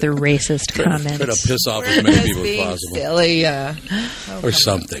 absolutely. Some other racist comments. Try to piss off as many people as possible. Silly. Or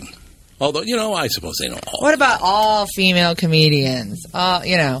something. Although, I suppose they don't all. What about all female comedians?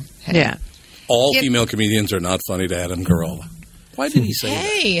 Yeah. All female comedians are not funny to Adam Carolla. Why did he say that?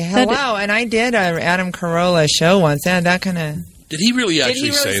 Hey, hello. And I did an Adam Carolla show once. That kind of... Did he really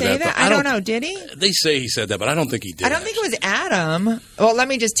actually say that? I don't know. Did he? They say he said that, but I don't think he did. I don't think it was Adam. Well, let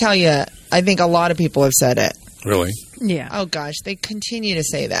me just tell you, I think a lot of people have said it. Really? Yeah. Oh, gosh. They continue to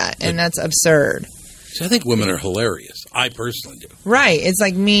say that, and that's absurd. See, I think women are hilarious. I personally do. Right. It's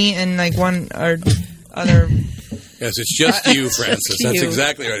like me and like one or other... Yes, it's just you, Francis. Just That's you.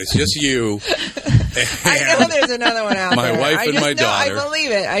 exactly right. It's just you. I know there's another one out My there. wife and my daughter. I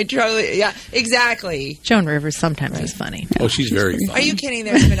believe it. I totally, yeah, exactly. Joan Rivers sometimes is funny. Oh, she's very funny. Are you kidding?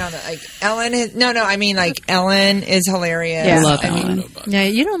 There's been other, like, Ellen is, no, I mean, like, Ellen is hilarious. Yeah. I love I Ellen. mean, Yeah,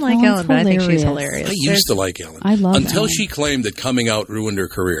 you don't like Ellen's Ellen, but I think she's hilarious. hilarious. I used to like Ellen. I love Until Ellen. she claimed that coming out ruined her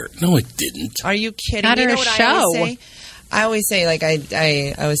career. No, it didn't. are you kidding? Not You her know what show. I always say? I always say, like,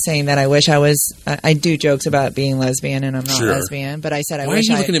 I was saying that I wish I was, I do jokes about being lesbian, and I'm not Sure. lesbian, but I said I Why are wish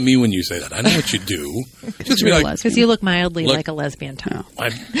you I... looking at me when you say that? I know what you do. Just to be like, Because you look mildly Look- like a lesbian type.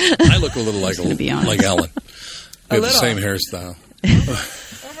 I look a little like be honest. like Ellen. We have the little. same hairstyle.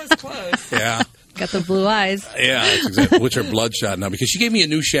 Almost close. Yeah. Got the blue eyes. Yeah, that's exactly. Which are bloodshot now because she gave me a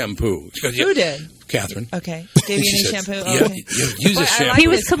new shampoo. She goes, Who did? Catherine. Okay. Gave you She a new said, shampoo? Yeah, Okay. use Well, a I shampoo. like He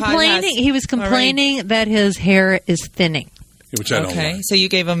was this complaining. podcast He was complaining that his hair is thinning. Which I don't Okay, like. so you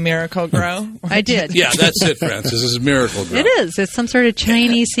gave him Miracle Grow? I did. Yeah, that's it, Francis. This is Miracle Grow. It is. It's some sort of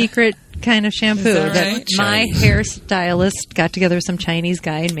Chinese secret kind of shampoo that that right? my Chinese. hairstylist got together with some Chinese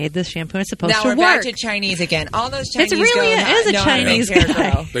guy and made this shampoo. It's supposed Now to we're work. back to Chinese again. All those Chinese really girls is a know how to make Chinese hair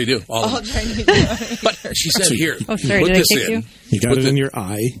guy. grow. They do. All All of them. Chinese. But she said, here, Oh, sorry, put did I this kick in. you? You got it in your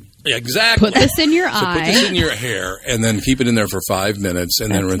eye. Yeah, exactly. Put this in your So put this in your hair and then keep it in there for 5 minutes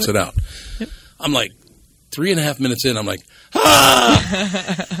and then rinse it out. I'm like 3.5 minutes in. I'm like,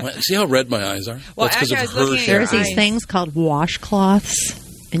 ah! See how red my eyes are? Well, That's because actually, I of was her looking at hair. There's these things called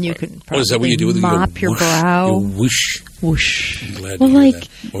washcloths, and you can probably What is that? What you do with it? You go mop your whoosh, brow. you whoosh. Whoosh. I'm glad Well, you hear like- that.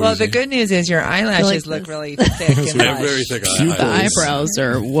 What Well, was the it? good news is your eyelashes look really thick and They're lush. very thick. The eyebrows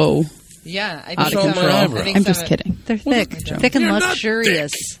are whoa. Yeah, I Out think of so. control. I think I'm some just of- kidding. They're thick, thick and You're not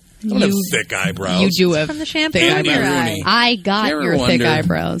luxurious. I don't have thick eyebrows. You do have From the shampoo thick in your eyebrows. Rooney. I got You ever your thick wonder-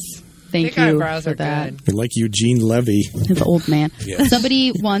 eyebrows. Thank Thick you eyebrows for are that. good. You're like Eugene Levy. The old man. Yes.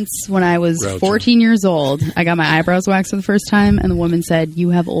 Somebody once, when I was Groucho. 14 years old, I got my eyebrows waxed for the first time, and the woman said, "You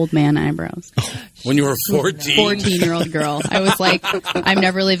have old man eyebrows." When you were 14? 14-year-old girl. I was like, "I'm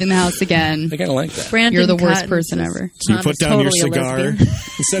never leaving the house again." I kind of like that. Brandon You're the worst Cotton person says ever. So you Mom put is down your totally a cigar. lesbian.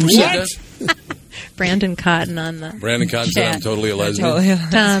 Instead of Who said that? Brandon Cotton on the Brandon Cotton said I'm totally a lesbian.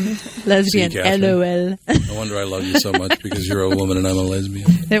 Tom lesbian. See, Catherine? LOL. No wonder I love you so much because you're a woman and I'm a lesbian.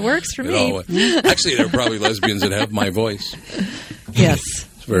 It works for It me. all- actually, there are probably lesbians that have my voice. Yes.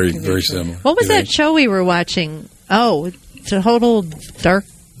 It's very, very similar. What was You that think? show we were watching? Oh, Total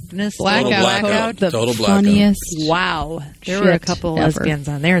Darkness. Blackout. Total Blackout. The Total Blackout. Funniest. Wow. There were a shit couple ever. lesbians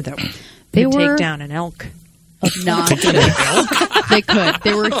on there that They could were- take down an elk. Nonsense. They could.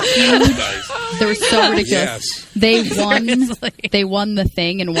 They were huge. They were so ridiculous. Yes. They won. Seriously. They won the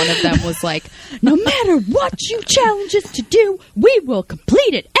thing, and one of them was like, "No matter what you challenge us to do, we will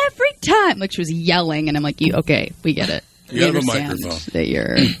complete it every time." Like she was yelling, and I'm like, "You okay? We get it. You We have a understand microphone. that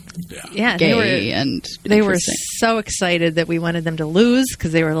you're Yeah, gay and they were interesting." so excited that we wanted them to lose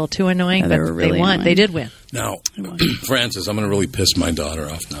because they were a little too annoying. Yeah, they but were really they won. annoying. They did win. Now, Francis, I'm going to really piss my daughter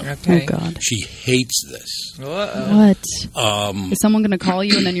off now. Oh God! She hates this. What? Um, Is someone going to call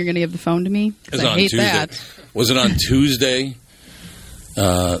you, and then you're going to give the phone to me? 'Cause It's I on hate Tuesday. that. Was it on Tuesday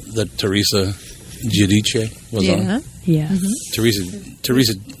that Teresa Giudice was on? Yes. Teresa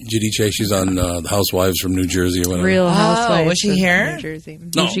Giudice, she's on the Housewives from New Jersey or whatever. Real Housewives. was she of here? New Jersey.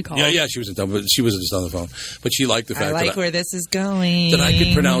 No, she called. yeah, she was in town, but she was just on the phone. But she liked the I fact like that, where this is going. that I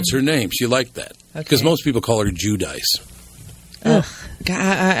could pronounce her name. She liked that. Because Okay. most people call her Giudice. Ugh. God,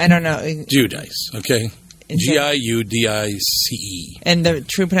 I don't know. Giudice, okay? Is it- Giudice. And the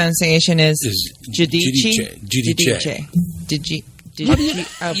true pronunciation is Giudice. Giudice.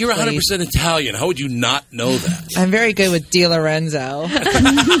 Oh, You're please. 100% Italian. How would you not know that? I'm very good with Di Lorenzo.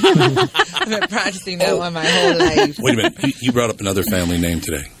 I've been practicing that one my whole life. Wait a minute. You brought up another family name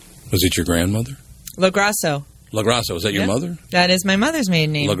today. Was it your grandmother? Lagrasso. Lagrasso. Is that your Yeah. mother? That is my mother's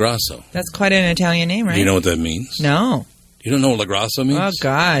maiden name. Lagrasso. That's quite an Italian name, right? Do you know what that means? No. You don't know what Lagrasso means? Oh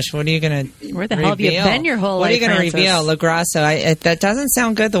gosh, what are you going to? Where the hell have you been your whole What are you life, going to Francis? reveal, Lagrasso? That doesn't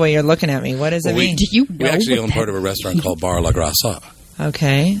sound good the way you're looking at me. What does it mean? We actually own part of a restaurant called Bar La Grassa.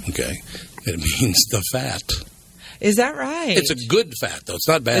 Okay. Okay. It means the fat. Is that right? It's a good fat, though. It's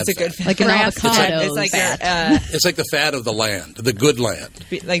not bad It's a fat. good fat. Like an avocado. It's like fat. It's like the fat of the land, the good land.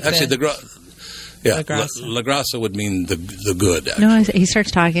 like Actually, the- yeah, La Grassa. La Grassa would mean the good. Actually. No, he starts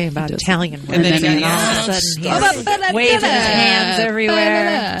talking about Italian words, And and then then all of a sudden he's waving his hands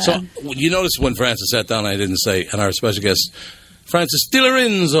everywhere. So you notice when Francis sat down, I didn't say, and our special guest, Francis Di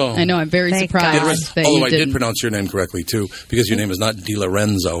Lorenzo. I know. I'm very Thank surprised God. that Although you I didn't. did pronounce your name correctly too, because your name is not Di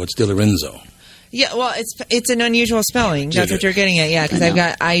Lorenzo, it's Di Lorenzo. Yeah, well, it's an unusual spelling. That's what you're getting at, yeah, because I've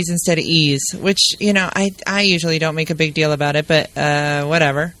got I's instead of E's, which, I usually don't make a big deal about it, but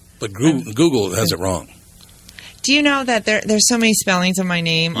whatever. But Google has it wrong. Do you know that there's so many spellings of my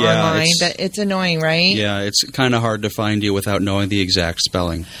name online that it's annoying, right? Yeah, it's kind of hard to find you without knowing the exact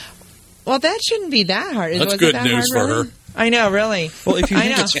spelling. Well, that shouldn't be that hard. That's good news for her. I know, really. Well, if you I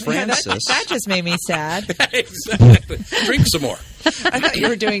think know. it's Francis. That just made me sad. Exactly. Drink some more.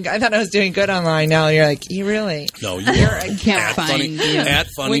 I thought I was doing good online. Now you're like, you really? No, I can't find you. At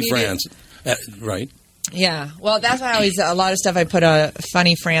Funny Francis. Right. Yeah. Well, that's why a lot of stuff I put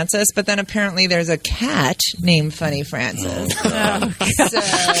Funny Francis, but then apparently there's a cat named Funny Francis. I'm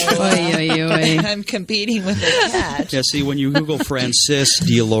competing with a cat. Yeah, see, when you Google Francis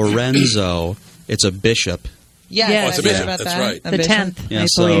Di Lorenzo, it's a bishop. Yeah, it's a bishop. That's right. The 10th, yeah, I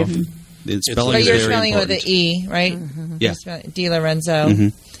believe. The spelling but is you're very spelling important. with an E, right? Yeah. Di Lorenzo. Mm-hmm.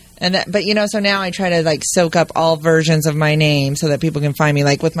 But so now I try to soak up all versions of my name so that people can find me.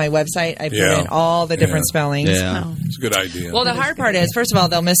 Like with my website, I put in all the different spellings. Yeah, it's a good idea. Well, the hard part is, first of all,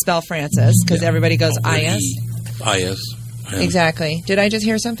 they'll misspell Francis because everybody goes IS. IS. Yeah. Exactly. Did I just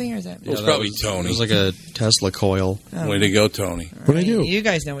hear something, or is that? It was probably Tony. It was like a Tesla coil. Oh. Way to go, Tony. What I do? You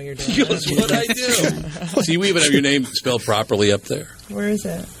guys know what you're doing. That's what I do. See, we even have your name spelled properly up there. Where is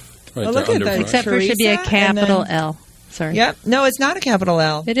it? Right look there at that. Except for it should be a capital L. Sorry. Yep. No, it's not a capital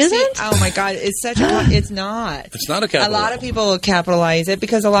L. It isn't? See, oh my God, it's such a. It's not. It's not a capital. A lot of people will capitalize it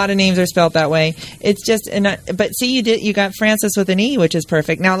because a lot of names are spelled that way. It's just, but see, you got Francis with an E, which is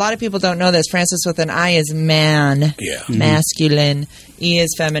perfect. Now, a lot of people don't know this. Francis with an I is man. Yeah. Masculine. E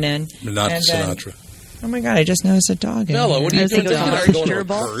is feminine. Not Sinatra. Oh my God! I just noticed a dog. In Bella, what are you doing down there?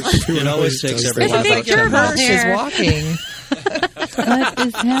 It always takes everyone It's like your purse is walking. What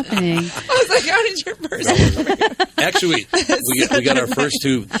is happening? I was like, how did your purse? Actually, we got our first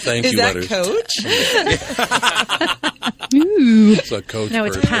two thank is you that letters. Coach? Ooh. It's a Coach. No,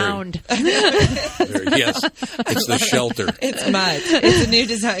 it's Pound. Yes, it's the shelter. It's Mutt. It's a new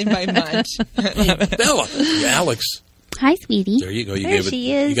design by Mutt. Bella, Alex. Hi, sweetie. There you go. You there gave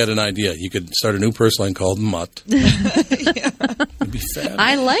she it. is. You got an idea. You could start a new purse line called Mutt. It'd be fabulous.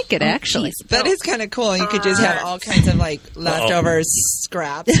 I like it, actually. That is kind of cool. You could just have all kinds of leftover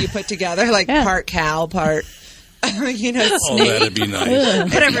scraps you put together, part cow, part snake. Oh, that'd be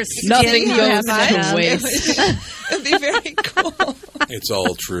nice. Whatever. Nothing goes to waste. It'd be very cool. It's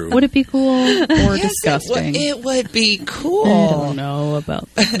all true. Would it be cool or disgusting? It would be cool. I don't know about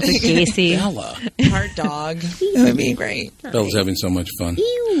the Gacy. Part dog. It would be great. Bella's having so much fun.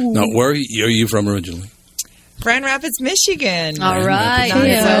 Now, where are you from originally? Grand Rapids, Michigan. All right.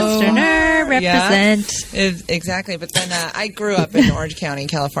 Westerner represent. Yeah, exactly. But then I grew up in Orange County,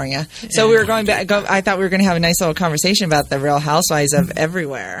 California. So we were going back. I thought we were going to have a nice little conversation about the Real Housewives of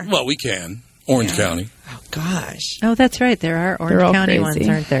everywhere. Well, we can. Orange County. Oh, gosh. Oh, that's right. There are Orange County ones,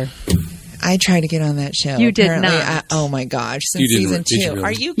 aren't there? I tried to get on that show. You did Apparently, not. Oh, my gosh. Since season 2. Really?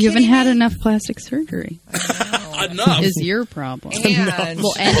 Are you kidding You haven't had me? enough plastic surgery. Enough is your problem. And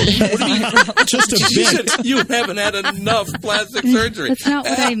well, any. Just a bit. You haven't had enough plastic surgery. That's not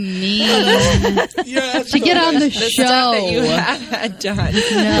what I mean. Yeah, to get on the stuff show. that you had done. No.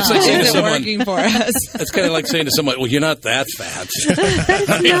 It's like saying to Isn't someone, working for us. That's kind of like saying to someone, well, you're not that fat.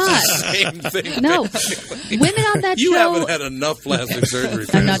 That is not. It's the same thing. No. Women on that You show. haven't had enough plastic surgery.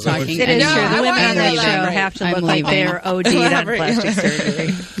 I'm not talking. It is No, true. I The women want on that to show elaborate. have to I'm look like leaving. they're OD'd on Elaborate. plastic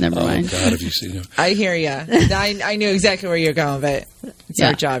surgery. Never Oh, mind. God, have you seen him? I hear you. I knew exactly where you're going, but it's Yeah.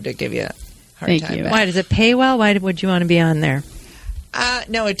 our job to give you a hard Thank time. you. but- Why does it pay well? Why would you want to be on there?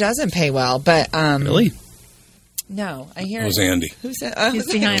 No, it doesn't pay well, but Really? no, I hear It was it. Andy. Who's that? He's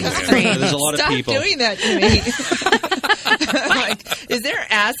behind the God. screen. There's a lot of Stop people. doing that to me. I'm like, is there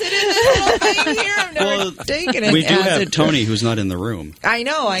acid in this whole thing here? I've never taken an We do have acid. Tony, who's not in the room. I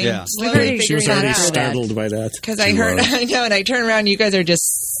know. I'm Yeah. slowly She was figuring already that out. startled by that. Because I heard, I know, and I turn around, and you guys are just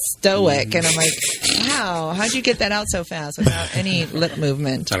stoic, and I'm like, wow, how'd you get that out so fast without any lip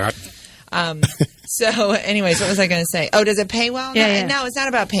movement? So, anyways, what was I going to say? Oh, does it pay well? Yeah, No, it's not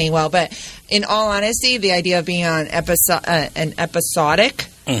about paying well, but in all honesty, the idea of being on an episodic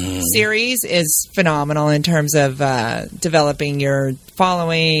series is phenomenal in terms of developing your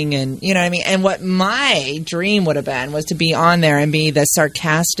following, and you know what I mean. And what my dream would have been was to be on there and be the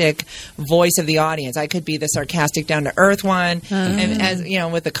sarcastic voice of the audience. I could be the sarcastic, down to earth one, and as you know,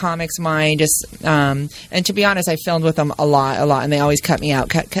 with the comics mind, just and to be honest, I filmed with them a lot, and they always cut me out,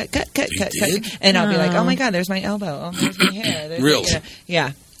 cut, and I'll be like, oh my God, there's my elbow, oh, there's my hair, there's Really? you know,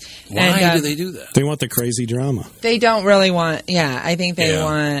 yeah. Why And, do they do that? They want the crazy drama. They don't really want. Yeah, I think they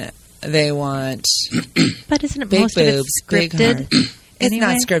want. They want But isn't it big most of it boobs, big scripted? heart. It's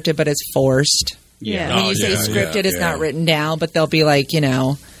not scripted, but it's forced. Yeah. When Oh, you say yeah, scripted, yeah, it's not written down, but they'll be like, you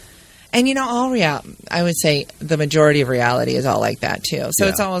know. And I would say the majority of reality is all like that too. So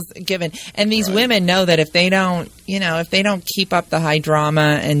it's almost given. And these women know that if they don't keep up the high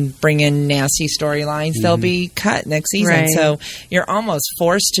drama and bring in nasty storylines, they'll be cut next season. Right. So you're almost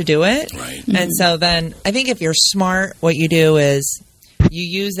forced to do it. Right. And so then I think if you're smart, what you do is you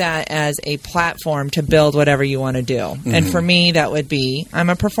use that as a platform to build whatever you want to do. And for me, that would be, I'm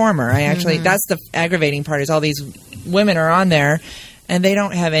a performer. I actually, that's the aggravating part, is all these women are on there and they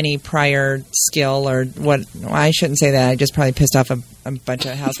don't have any prior skill or what. Well, I shouldn't say that. I just probably pissed off a bunch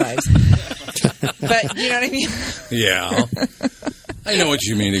of housewives. But you know what I mean? Yeah. I know what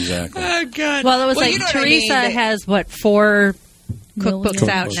you mean exactly. Oh, God. Well, it was like you know what I Teresa mean? has, 4 cookbooks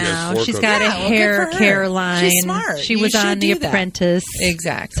out She has now. 4 She's got a cookbooks. hair good for her. care line. She's smart. She You was should on The do that. Apprentice.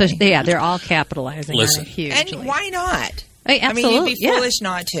 Exactly. So, they're all capitalizing Listen. on it hugely. And why not? Hey, I mean, absolutely, you'd be yeah. foolish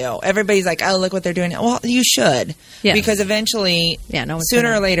not to. Everybody's like, oh, look what they're doing. Well, you should. Yes. Because eventually, no one's sooner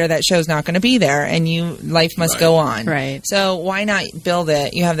gonna- or later, that show's not going to be there and life must go on. Right. So why not build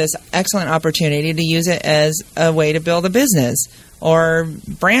it? You have this excellent opportunity to use it as a way to build a business or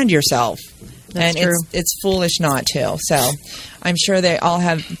brand yourself. That's and true. it's foolish not to. So I'm sure they all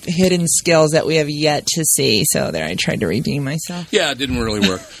have hidden skills that we have yet to see. So there, I tried to redeem myself. Yeah, it didn't really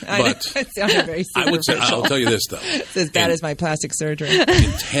work. I know, But it sounded very I would say, superficial. I'll tell you this, though. It's as bad as my plastic surgery. In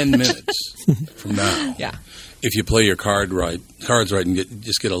 10 minutes from now, Yeah. if you play your cards right, and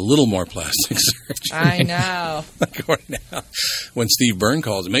just get a little more plastic surgery. I know. Like right now, when Steve Byrne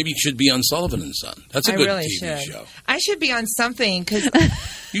calls, maybe you should be on Sullivan and Son. That's a I good really TV should. show. I should be on something because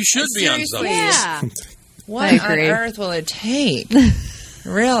You should be on something. Yeah. What I on agree. earth will it take?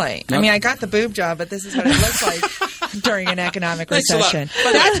 Really? I mean, I got the boob job, but this is what it looks like during an economic Thanks a lot. recession.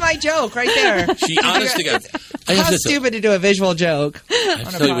 By the way- That's my joke right there. She honest to God. I How have to- stupid to do a visual joke on a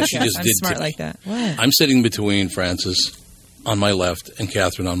tell you what she podcast. just I'm did smart to me. like that. What? I'm sitting between Francis on my left and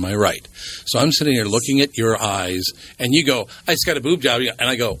Catherine on my right. So I'm sitting here looking at your eyes, and you go, I just got a boob job. And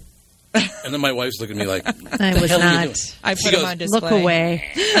I go, and then my wife's looking at me like, I was hell are you not. doing? I She put them goes, on display. Look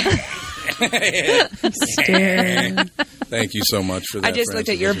away. Staring. Thank you so much for that. I just looked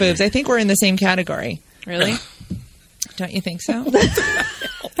Francis. at your boobs. I think we're in the same category. Really? Don't you think so?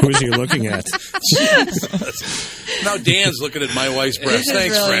 Who's he looking at? Now Dan's looking at my wife's breasts. is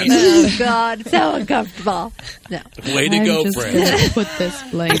Thanks, really- Francis. Oh, God. So uncomfortable. No. Way to go, just Francis. gonna put this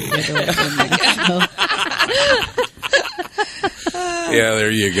blanket over myself. Yeah,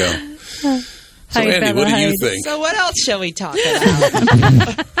 there you go. So, Hi, Andy, what do you Bella. think? So what else shall we talk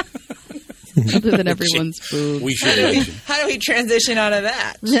about? Other than everyone's food. We should mention. How do we transition out of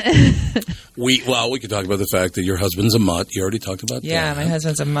that? We could talk about the fact that your husband's a mutt. You already talked about Yeah, that. my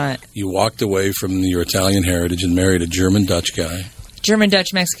husband's a mutt. You walked away from your Italian heritage and married a German Dutch guy. German, Dutch,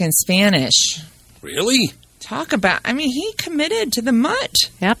 Mexican, Spanish. Really? Talk about, I mean, he committed to the mutt.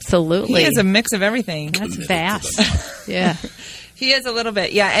 Absolutely. He is a mix of everything. That's vast. Yeah. He is a little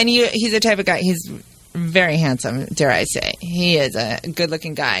bit, yeah. And he's the type of guy, he's very handsome, dare I say. He is a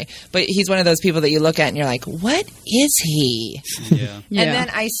good-looking guy. But he's one of those people that you look at and you're like, what is he? Yeah. And then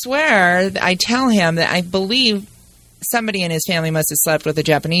I swear, I tell him that I believe somebody in his family must have slept with a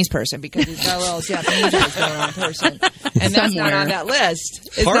Japanese person because he's got a little Japanese eyes going on person. And that's not on that list.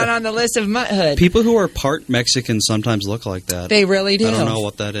 It's not on the list of mutthood. People who are part Mexican sometimes look like that. They really do. I don't know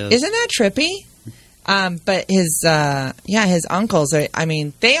what that is. Isn't that trippy? But his uncles are, I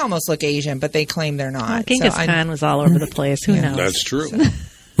mean, they almost look Asian, but they claim they're not. Well, Genghis Khan was all over the place. Who knows? That's true.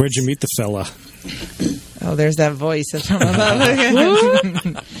 Where'd you meet the fella? Oh, there's that voice that's from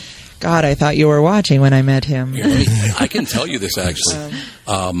above. God, I thought you were watching when I met him. I can tell you this, actually.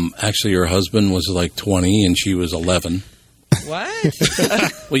 Actually, your husband was like 20 and she was 11. What?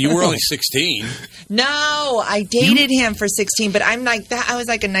 Well, you were only 16. No, I dated him for 16, but I'm like that. I was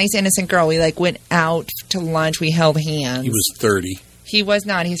like a nice, innocent girl. We like went out to lunch. We held hands. He was 30. He was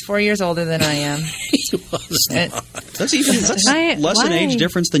not. He's 4 years older than I am. He was not. That's less an age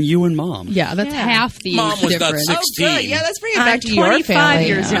difference than you and Mom. Yeah, that's half the Mom age was not difference. 16. Oh, good. Yeah, let's bring it I'm back to your 25 family.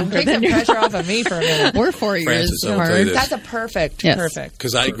 years younger Take than the you. pressure off of me for a minute. We're 4 years Francis, I'll tell you apart. this. That's a perfect. Yes. Perfect.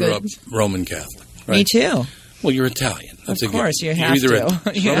 Because I grew up Roman Catholic. Right? Me too. Well, you're Italian. That's Of course, you you're have either to.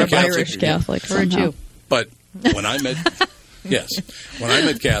 A You Roman have Catholic Irish or- Catholic. Or a somehow. Jew. But when I met, when I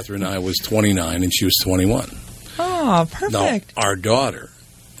met Catherine, I was 29 and she was 21. Oh, perfect. Now, our daughter,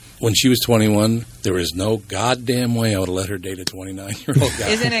 when she was 21, there was no goddamn way I would have let her date a 29-year-old guy.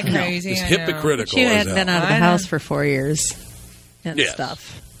 Isn't it crazy? It's I know. hypocritical. She as hadn't been hell. out of the I know. house for 4 years and Yeah.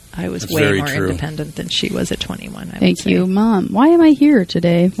 stuff. I was That's way very more true. independent than she was at 21. I would Thank say. you, Mom. Why am I here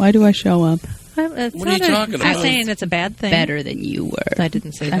today? Why do I show up? What are you talking about? I'm saying it's a bad thing. Better than you were. I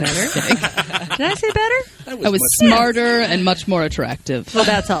didn't say better. Did I say better? I was smarter and much more attractive. Well,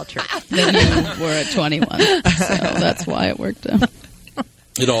 that's all true. Than you were at 21. So that's why it worked out.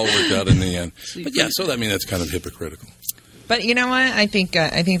 It all worked out in the end. But yeah, so that's kind of hypocritical. But you know what? I think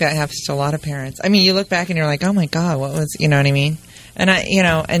that happens to a lot of parents. I mean, you look back and you're like, oh my God, what was, you know what I mean? And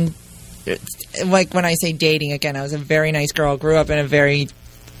and like when I say dating, again, I was a very nice girl, grew up in a very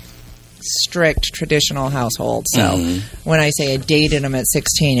strict traditional household. So when I say I dated him at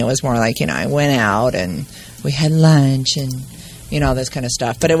 16, it was more like, I went out and we had lunch and, all this kind of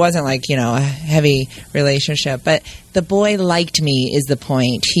stuff. But it wasn't like, a heavy relationship. But the boy liked me is the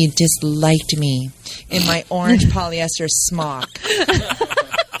point. He just liked me in my orange polyester smock.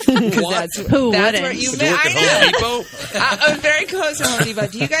 That's where you met. I know. I'm very close to Home Depot.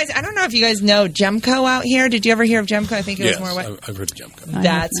 Do you guys? I don't know if you guys know Gemco out here. Did you ever hear of Gemco? I think it was more. I've heard of Gemco.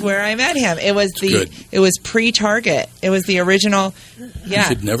 That's where I met him. It was It was pre-Target. It was the original. Yeah.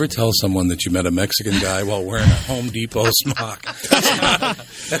 You should never tell someone that you met a Mexican guy while wearing a Home Depot smock.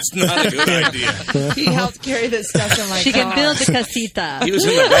 That's not a good idea. He helped carry this stuff in my car. She can build the casita. He was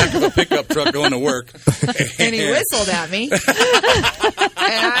in the back of a pickup truck going to work, and he whistled at me.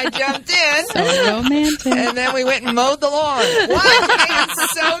 And I jumped in. So romantic. And then we went and mowed the lawn. What? I am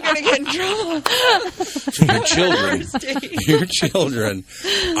so going to get in trouble. Your children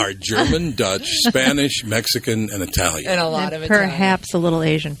are German, Dutch, Spanish, Mexican, and Italian. And a lot of perhaps a little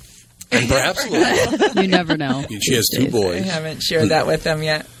Asian. And perhaps a little. You never know. She has 2 boys. I haven't shared that with them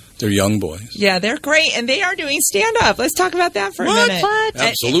yet. They're young boys. Yeah, they're great, and they are doing stand-up. Let's talk about that for a minute. What?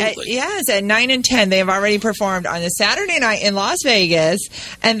 Absolutely. Yes, at 9 and 10, they have already performed on a Saturday night in Las Vegas,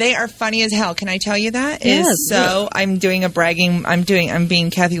 and they are funny as hell. Can I tell you that? Yes. I'm doing a bragging. I'm being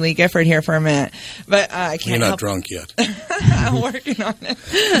Kathy Lee Gifford here for a minute, but I can't. You're not help. drunk yet. I'm working on it.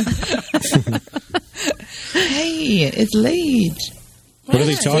 Hey, it's late. What are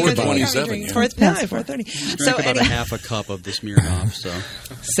they talking about? 4:27. 4:30. Drank about a half a cup of the Smirnoff.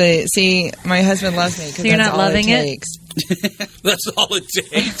 So see, my husband loves me because you're that's not all loving it it. takes. That's all it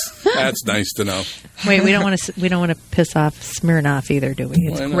takes. That's nice to know. Wait, we don't want to piss off Smirnoff either, do we?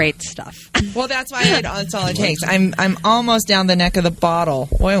 It's great stuff. Well, that's why that's all it takes. I'm almost down the neck of the bottle.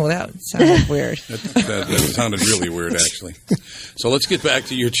 Well, that sounded weird. That sounded really weird, actually. So let's get back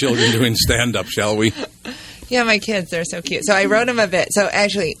to your children doing stand-up, shall we? Yeah, my kids, they're so cute. So I wrote them a bit. So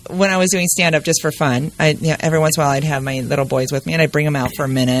actually, when I was doing stand-up just for fun, every once in a while I'd have my little boys with me, and I'd bring them out for a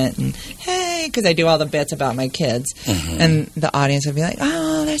minute, and hey, because I do all the bits about my kids. And the audience would be like,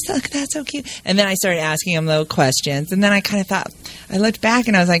 oh, that's so cute. And then I started asking them little questions, and then I kind of thought, I looked back,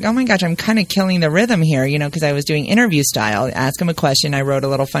 and I was like, oh my gosh, I'm kind of killing the rhythm here, because I was doing interview style. I'd ask them a question, I wrote a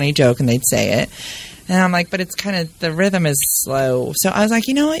little funny joke, and they'd say it. And I'm like, but it's kind of, the rhythm is slow. So I was like,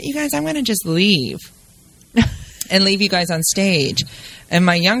 you know what, you guys, I'm going to just leave. And leave you guys on stage. And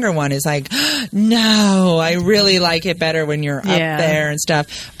my younger one is like, no, I really like it better when you're up there and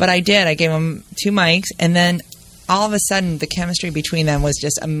stuff. But I did. I gave them 2 mics. And then all of a sudden, the chemistry between them was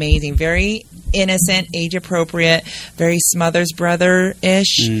just amazing. Very innocent, age-appropriate, very Smothers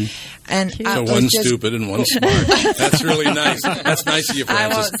Brother-ish. And so one stupid and one smart. That's really nice. That's nice of you,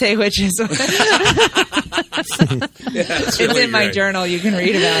 Francis. I won't say which is one. It's really in my journal. You can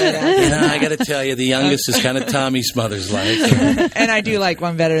read about it. I got to tell you, the youngest is kind of Tommy Smothers-like. And I do like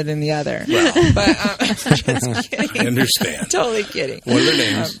one better than the other. Well, but just kidding. I understand. Totally kidding. What are their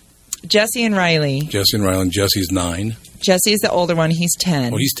names? Jesse and Riley. Jesse and Riley. Jesse's 9. Jesse's the older one. He's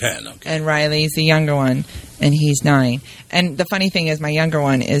 10. Oh, he's 10. Okay. And Riley's the younger one, and he's 9. And the funny thing is, my younger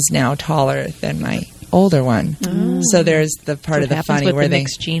one is now taller than my older one. So there's the part of the funny where the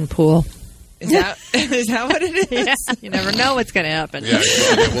mixed gene pool. Is that what it is? Yeah, you never know what's going to happen. Yeah,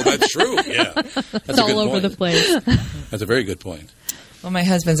 well, that's true. Yeah, it's all over the place. That's a very good point. Well, my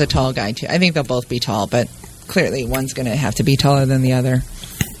husband's a tall guy too. I think they'll both be tall, but clearly one's going to have to be taller than the other.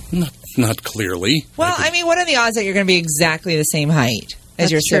 Not clearly. Well, I mean, what are the odds that you're going to be exactly the same height as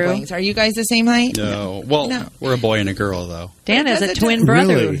your siblings? Are you guys the same height? No. Well, we're a boy and a girl, though. Dan has a twin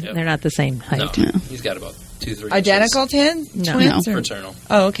brother. Really? They're not the same height. No. He's got about 2-3 Identical twins? No. Twins? No. Fraternal.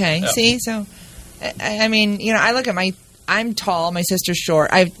 Oh, okay. Yeah. See, so, I mean, I look at I'm tall, my sister's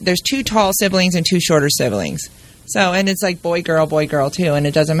short. There's 2 tall siblings and 2 shorter siblings. So, and it's like boy, girl, too, and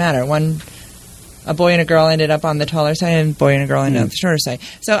it doesn't matter. A boy and a girl ended up on the taller side, and a boy and a girl ended up on the shorter side.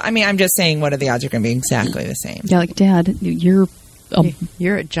 So, I mean, I'm just saying, what are the odds are going to be exactly the same? Yeah, like, Dad, you're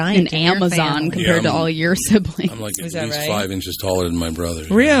a giant in Amazon compared to all your siblings. I'm like at least 5 inches taller than my brother.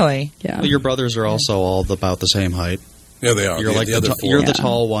 Really? Yeah. Well, your brothers are also all about the same height. Yeah, they are. You're like the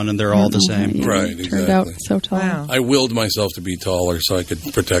tall one, and they're all the same. Right, exactly. Turned out so tall. Wow. I willed myself to be taller so I could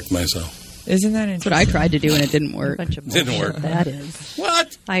protect myself. Isn't that That's what I tried to do and it didn't work. Didn't work. That is.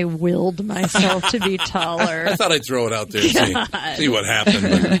 What? I willed myself to be taller. I thought I'd throw it out there and see what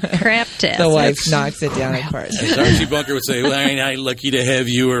happened. Crap test. The wife knocks it down, of course. As Archie Bunker would say, well, ain't I lucky to have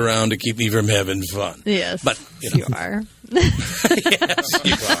you around to keep me from having fun. Yes, but you are. Yes,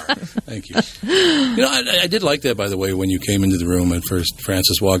 you are. Thank you. I did like that, by the way, when you came into the room at first.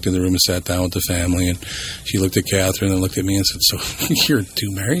 Frances walked in the room and sat down with the family, and she looked at Catherine and looked at me and said, so you're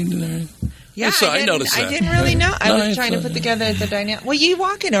two married? Yeah, so I noticed that. I didn't really know. I was trying to put together the dynamic. Well, you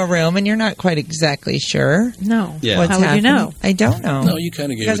walk in a room and you're not quite exactly sure. No. Yeah. What's How would happening. you know? I don't know. No, you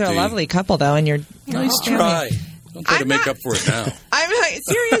kind of gave You guys it are a the lovely couple, though, and you're nice try. Don't try to make up for it now. I'm like,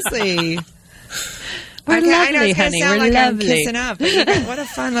 seriously. We're I know lovely, it's gonna honey. sound We're like lovely. I'm kissing up, but you guys, what a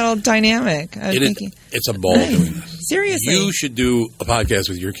fun little dynamic. I was thinking, It's a ball doing this. Seriously. You should do a podcast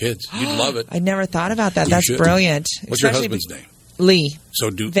with your kids. You'd love it. I never thought about that. You That's should. brilliant. What's your Especially husband's name? Lee. So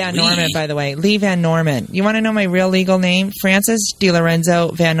do Van Lee. Norman, by the way. Lee Van Norman. You want to know my real legal name? Francis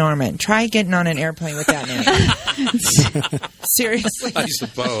DiLorenzo Van Norman. Try getting on an airplane with that name. Seriously. I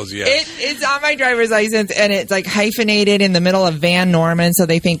suppose, yeah. It's on my driver's license, and it's like hyphenated in the middle of Van Norman, so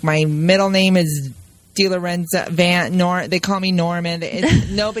they think my middle name is DiLorenzo Van Norman. They call me Norman.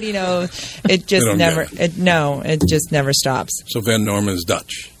 Nobody knows. It just don't never. get It just never stops. So Van Norman is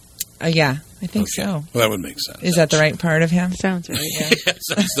Dutch. Yeah, I think so. Well, that would make sense. Is that the right part of him? Sounds right. Yeah. Yes,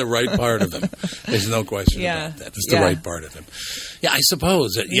 that's the right part of him. There's no question about that. It's the right part of him. Yeah, I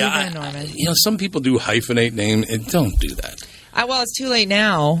suppose. Van Norman. Some people do hyphenate names. Don't do that. Well, it's too late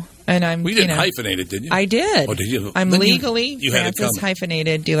now, and I'm. We didn't hyphenate it, did you? I did. Oh, did you? I'm Then legally you had it Francis coming.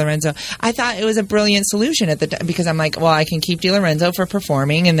 hyphenated DiLorenzo. I thought it was a brilliant solution at the time because I'm like, well, I can keep DiLorenzo for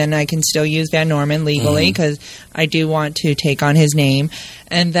performing, and then I can still use Van Norman legally because I do want to take on his name,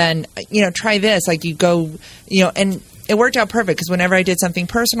 and then try this. Like you go, and. It worked out perfect because whenever I did something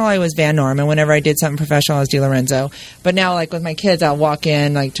personal, I was Van Norman. Whenever I did something professional, I was DiLorenzo. But now, like with my kids, I'll walk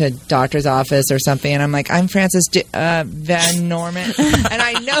in like to a doctor's office or something, and I'm like, I'm Francis Van Norman, and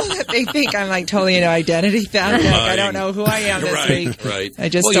I know that they think I'm like totally into identity theft. Like, I don't know who I am this week. Right. I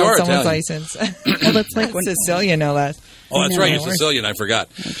just Well, stole you are someone's Italian. license. Well, that's like Sicilian, no less. Oh, that's right. You're No. Sicilian. I forgot.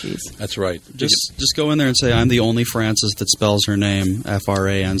 Oh, jeez. That's right. Just go in there and say, I'm the only Frances that spells her name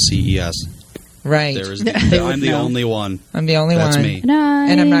Frances. Right. I'm the only one. I'm the only That's one. me.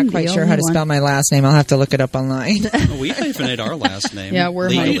 And I'm not quite sure how to spell my last name. I'll have to look it up online. We hyphenate our last name. Yeah, we're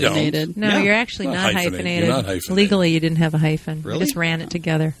Legally. hyphenated. No, Yeah. you're actually not hyphenated. You're not hyphenated. Legally, you didn't have a hyphen. Really? We just ran it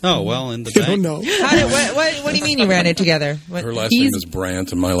together. Oh, well, in the bank. No. What do you mean you ran it together? What? Her last name is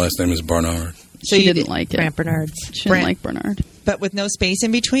Brandt, and my last name is Barnard. So she you didn't like it. Brant Bernard's. She didn't like Bernard. But with no space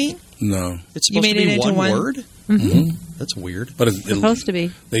in between? No. It's You supposed made to it be into one one? word? Mm-hmm. That's weird. But Supposed to be.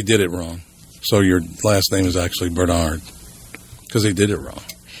 They did it wrong. So your last name is actually Bernard because they did it wrong.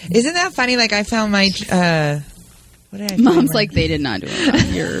 Isn't that funny? Like I found my what did I find Mom's my- like, they did not do it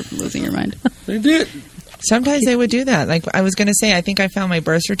wrong. You're losing your mind. They did. Sometimes they would do that. Like I was going to say, I think I found my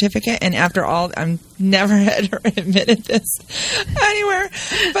birth certificate, and after all, I'm never had admitted this anywhere.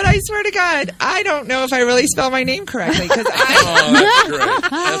 But I swear to God, I don't know if I really spell my name correctly because Oh, that's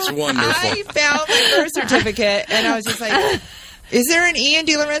great. That's wonderful. I found my birth certificate, and I was just like. Is there an E in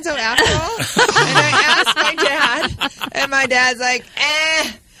DiLorenzo after all? And I asked my dad, and my dad's like,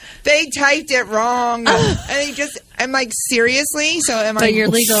 they typed it wrong. And he just, I'm like, seriously? So am I? But your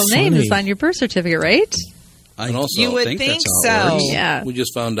legal name is on your birth certificate, right? And also, You would think think that's how it so. works. Yeah. We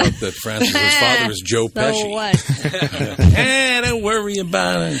just found out that Francis' father is Joe So Pesci. what? Don't worry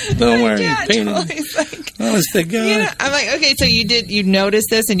about it. Don't worry. Yeah, Pain in- always like, Honest to God. I'm like, okay, so you noticed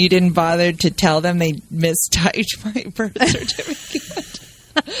this and you didn't bother to tell them they mistyped my birth certificate.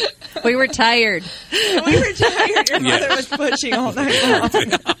 We were tired. We were tired. Your mother was pushing all night long.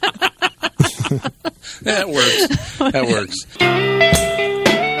 That works. That works.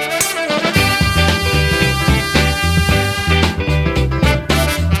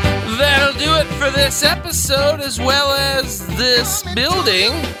 That'll do it for this episode as well as this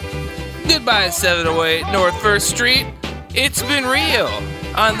building. Goodbye, 708 North 1st Street. It's been real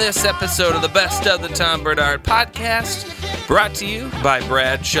on this episode of the Best of the Tom Bernard Podcast, brought to you by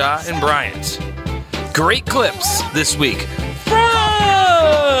Bradshaw and Bryant. Great clips this week from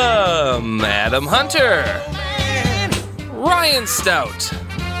Adam Hunter, Ryan Stout,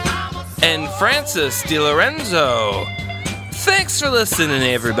 and Francis DiLorenzo. Thanks for listening,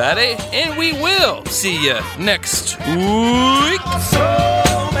 everybody, and we will see you next week.